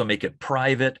 You can also make it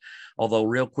private, although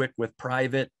real quick with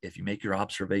private, if you make your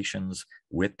observations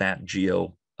with that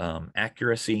geo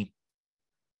accuracy,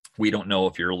 we don't know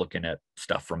if you're looking at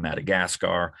stuff from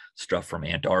Madagascar, stuff from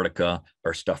Antarctica,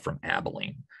 or stuff from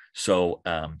Abilene. So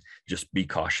just be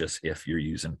cautious if you're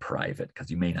using private,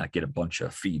 because you may not get a bunch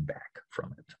of feedback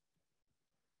from it.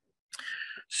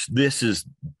 This is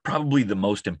probably the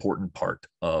most important part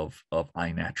of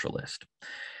iNaturalist,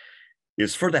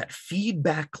 is for that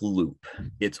feedback loop.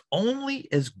 It's only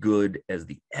as good as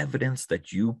the evidence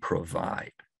that you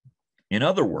provide. In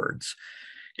other words,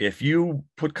 if you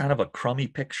put kind of a crummy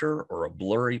picture or a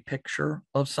blurry picture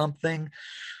of something,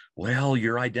 well,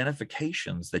 your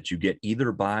identifications that you get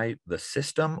either by the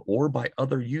system or by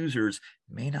other users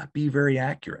may not be very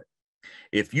accurate.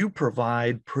 If you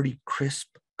provide pretty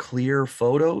crisp, clear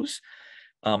photos,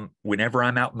 whenever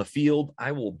I'm out in the field,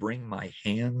 I will bring my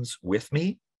hands with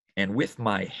me. And with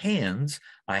my hands,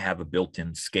 I have a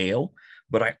built-in scale,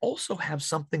 but I also have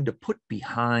something to put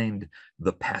behind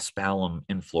the Paspalum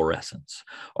inflorescence,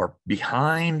 or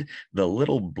behind the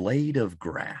little blade of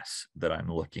grass that I'm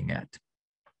looking at.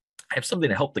 I have something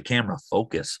to help the camera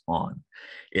focus on.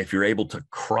 If you're able to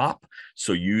crop,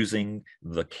 so using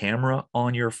the camera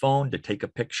on your phone to take a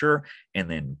picture and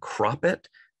then crop it,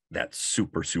 that's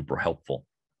super, super helpful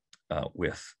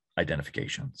with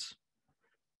identifications.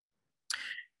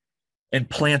 And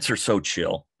plants are so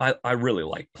chill. I really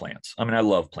like plants. I mean, I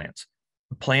love plants.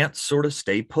 Plants sort of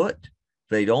stay put.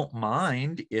 They don't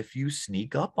mind if you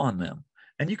sneak up on them.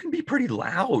 And you can be pretty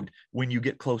loud when you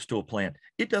get close to a plant.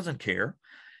 It doesn't care.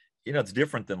 You know, it's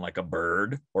different than like a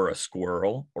bird or a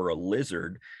squirrel or a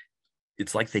lizard.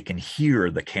 It's like they can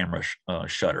hear the camera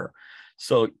shutter.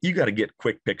 So you got to get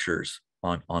quick pictures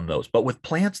on those. But with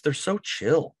plants, they're so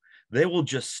chill. They will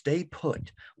just stay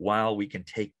put while we can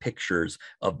take pictures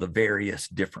of the various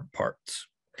different parts.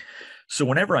 So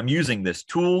whenever I'm using this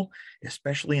tool,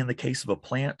 especially in the case of a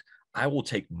plant, I will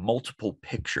take multiple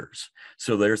pictures.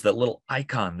 So there's that little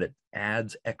icon that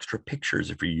adds extra pictures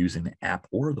if you're using the app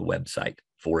or the website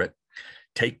for it.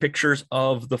 Take pictures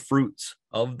of the fruits,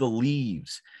 of the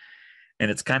leaves.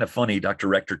 And it's kind of funny, Dr.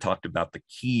 Rector talked about the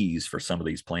keys for some of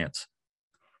these plants.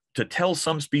 To tell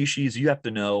some species, you have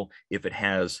to know if it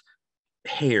has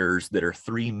hairs that are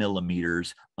 3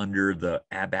 millimeters under the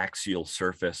abaxial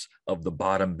surface of the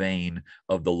bottom vein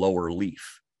of the lower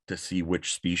leaf to see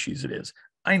which species it is.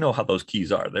 I know how those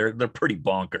keys are. They're pretty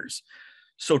bonkers.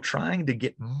 So trying to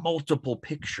get multiple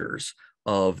pictures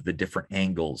of the different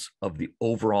angles of the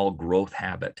overall growth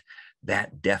habit,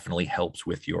 that definitely helps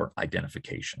with your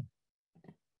identification.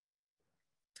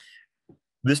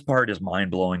 This part is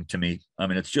mind-blowing to me. I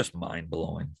mean, it's just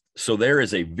mind-blowing. So there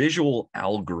is a visual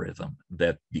algorithm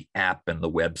that the app and the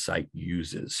website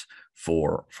uses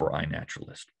for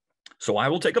iNaturalist. So I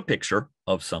will take a picture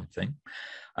of something.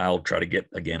 I'll try to get,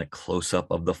 again, a close-up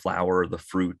of the flower, the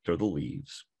fruit, or the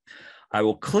leaves. I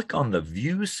will click on the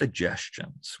view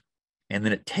suggestions, and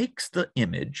then it takes the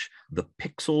image, the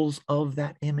pixels of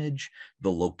that image,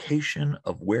 the location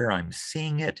of where I'm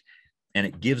seeing it, and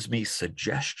it gives me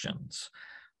suggestions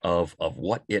of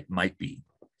what it might be.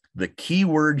 The key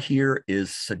word here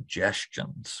is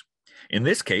suggestions. In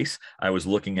this case, I was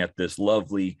looking at this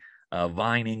lovely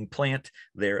vining plant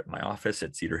there at my office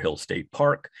at Cedar Hill State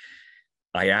Park.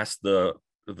 I asked the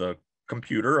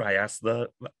computer, I asked the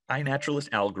iNaturalist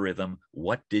algorithm,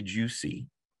 what did you see?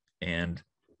 And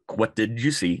what did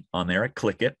you see on there? I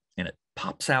click it and it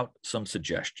pops out some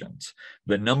suggestions.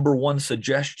 The number one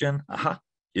suggestion,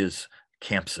 is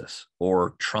Campsis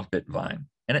or trumpet vine,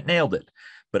 and it nailed it.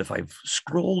 But if I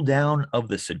scroll down of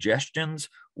the suggestions,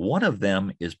 one of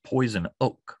them is poison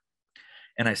oak.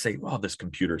 And I say, wow, this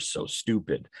computer is so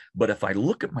stupid. But if I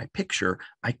look at my picture,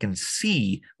 I can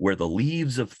see where the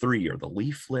leaves of 3 or the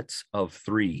leaflets of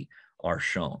 3 are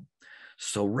shown.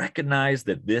 So recognize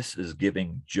that this is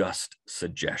giving just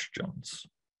suggestions.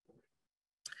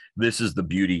 This is the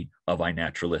beauty of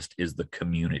iNaturalist, is the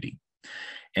community.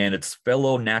 And it's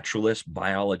fellow naturalists,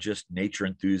 biologists, nature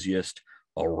enthusiasts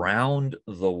around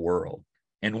the world.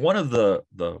 And one of the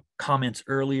comments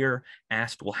earlier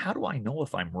asked, well, how do I know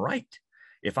if I'm right?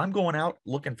 If I'm going out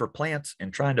looking for plants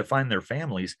and trying to find their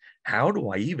families, how do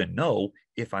I even know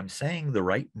if I'm saying the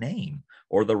right name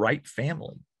or the right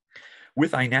family?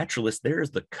 With iNaturalist, there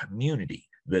is the community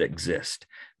that exists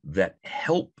that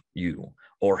help you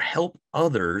or help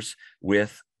others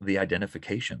with the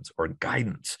identifications or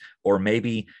guidance, or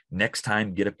maybe next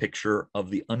time get a picture of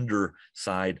the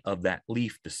underside of that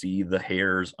leaf to see the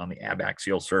hairs on the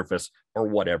abaxial surface or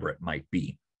whatever it might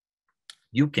be.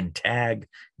 You can tag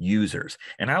users,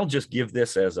 and I'll just give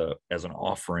this as an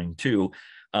offering too.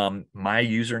 My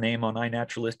username on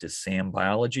iNaturalist is Sam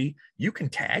Biology. You can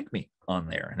tag me on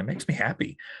there, and it makes me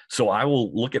happy. So I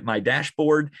will look at my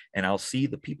dashboard and I'll see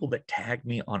the people that tag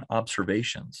me on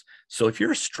observations. So if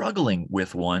you're struggling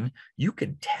with one, you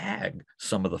can tag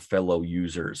some of the fellow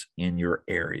users in your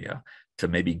area to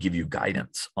maybe give you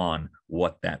guidance on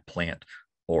what that plant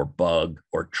or bug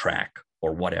or track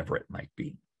or whatever it might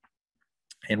be.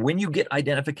 And when you get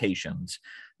identifications,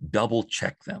 double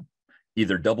check them.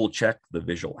 Either double check the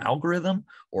visual algorithm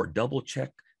or double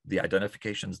check the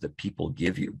identifications that people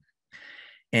give you.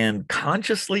 And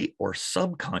consciously or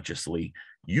subconsciously,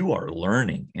 you are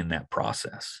learning in that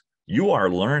process. You are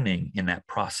learning in that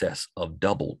process of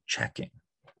double checking.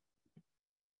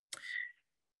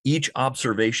 Each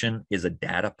observation is a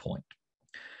data point.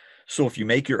 So if you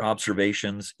make your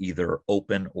observations either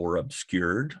open or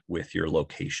obscured with your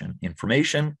location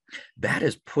information, that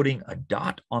is putting a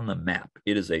dot on the map.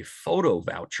 It is a photo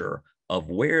voucher of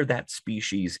where that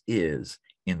species is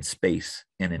in space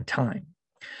and in time.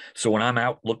 So when I'm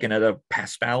out looking at a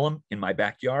paspalum in my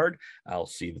backyard, I'll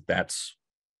see that that's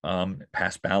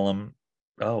paspalum.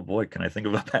 Oh boy, can I think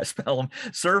of a paspalum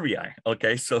cervii?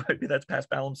 Okay, so that's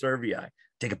paspalum cervii.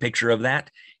 Take a picture of that,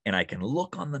 and I can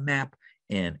look on the map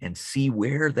and see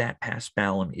where that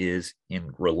paspalum is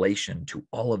in relation to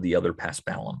all of the other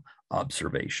paspalum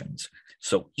observations.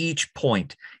 So each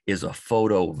point is a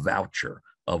photo voucher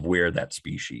of where that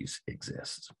species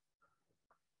exists.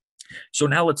 So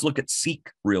now let's look at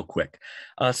Seek real quick.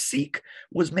 Seek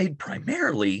was made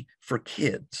primarily for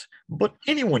kids, but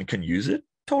anyone can use it.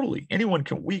 Totally,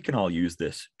 we can all use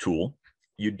this tool.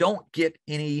 You don't get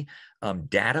any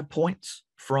data points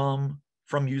from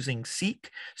using Seek,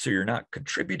 so you're not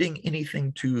contributing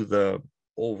anything to the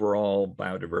overall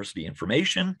biodiversity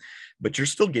information, but you're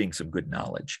still getting some good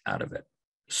knowledge out of it.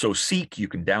 So Seek, you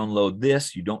can download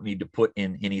this. You don't need to put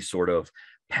in any sort of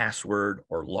password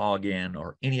or login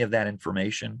or any of that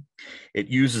information. It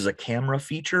uses a camera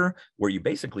feature where you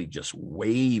basically just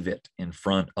wave it in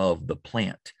front of the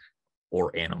plant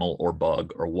or animal or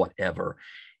bug or whatever,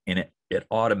 and it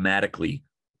automatically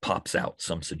pops out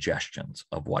some suggestions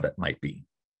of what it might be.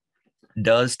 It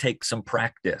does take some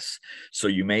practice, so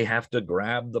you may have to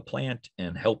grab the plant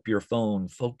and help your phone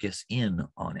focus in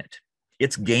on it.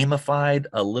 It's gamified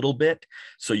a little bit,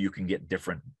 so you can get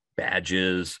different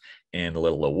badges and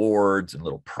little awards and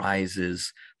little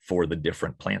prizes for the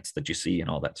different plants that you see and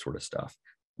all that sort of stuff.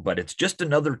 but it's just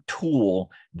another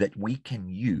tool that we can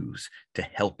use to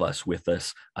help us with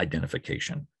this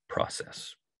identification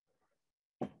process.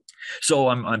 So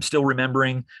I'm still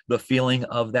remembering the feeling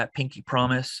of that pinky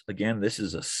promise. Again, this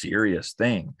is a serious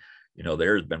thing. You know,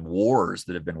 there's been wars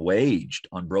that have been waged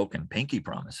on broken pinky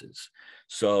promises.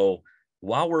 So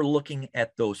while we're looking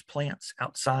at those plants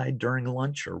outside during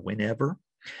lunch or whenever,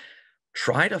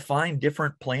 try to find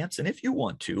different plants. And if you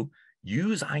want to,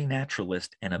 use iNaturalist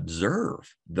and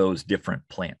observe those different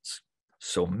plants.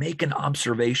 So make an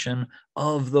observation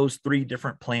of those 3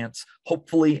 different plants,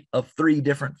 hopefully of 3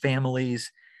 different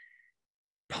families.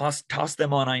 Toss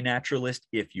them on iNaturalist.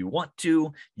 If you want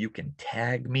to, you can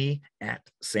tag me at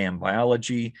Sam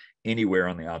Biology anywhere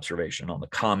on the observation, on the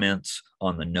comments,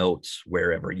 on the notes,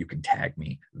 wherever. You can tag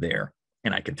me there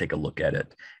and I can take a look at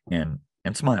it and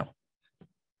smile.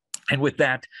 And with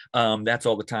that, that's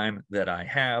all the time that I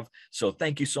have. So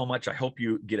thank you so much. I hope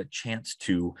you get a chance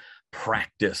to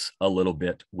practice a little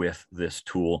bit with this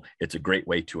tool. It's a great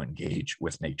way to engage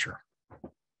with nature.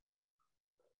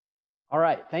 All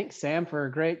right, thanks, Sam, for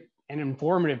a great and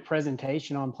informative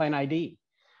presentation on Plant ID.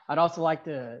 I'd also like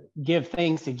to give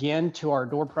thanks again to our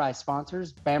door prize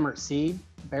sponsors, Bamert Seed,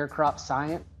 Bear Crop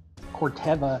Science,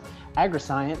 Corteva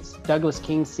AgriScience, Douglas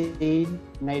King Seed,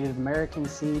 Native American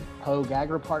Seed, Pogue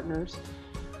Agri Partners,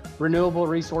 Renewable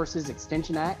Resources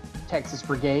Extension Act, Texas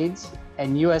Brigades,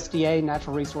 and USDA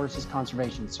Natural Resources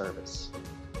Conservation Service.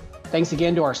 Thanks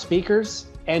again to our speakers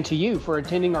and to you for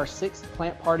attending our 6th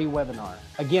Plant Party webinar.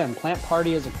 Again, Plant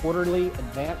Party is a quarterly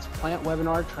advanced plant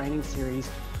webinar training series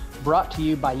brought to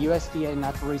you by USDA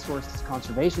Natural Resources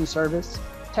Conservation Service,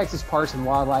 Texas Parks and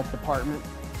Wildlife Department,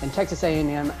 and Texas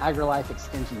A&M AgriLife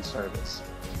Extension Service,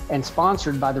 and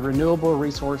sponsored by the Renewable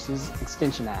Resources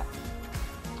Extension Act.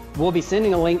 We'll be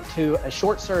sending a link to a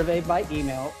short survey by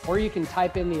email, or you can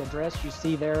type in the address you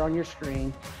see there on your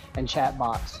screen and chat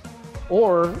box.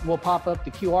 Or we'll pop up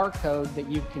the QR code that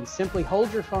you can simply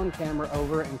hold your phone camera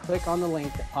over and click on the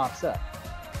link that pops up.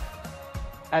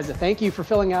 As a thank you for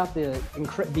filling out the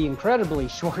incredibly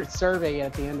short survey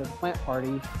at the end of the Plant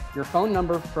Party, your phone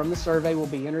number from the survey will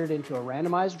be entered into a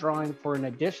randomized drawing for an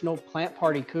additional Plant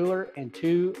Party cooler and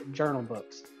 2 journal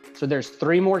books. So there's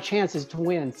 3 more chances to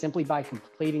win simply by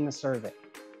completing the survey.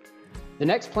 The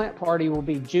next Plant Party will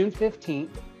be June 15th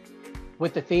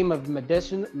with the theme of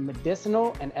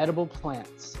medicinal and edible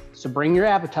plants. So bring your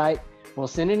appetite. We'll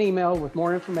send an email with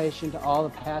more information to all the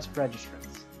past registrants.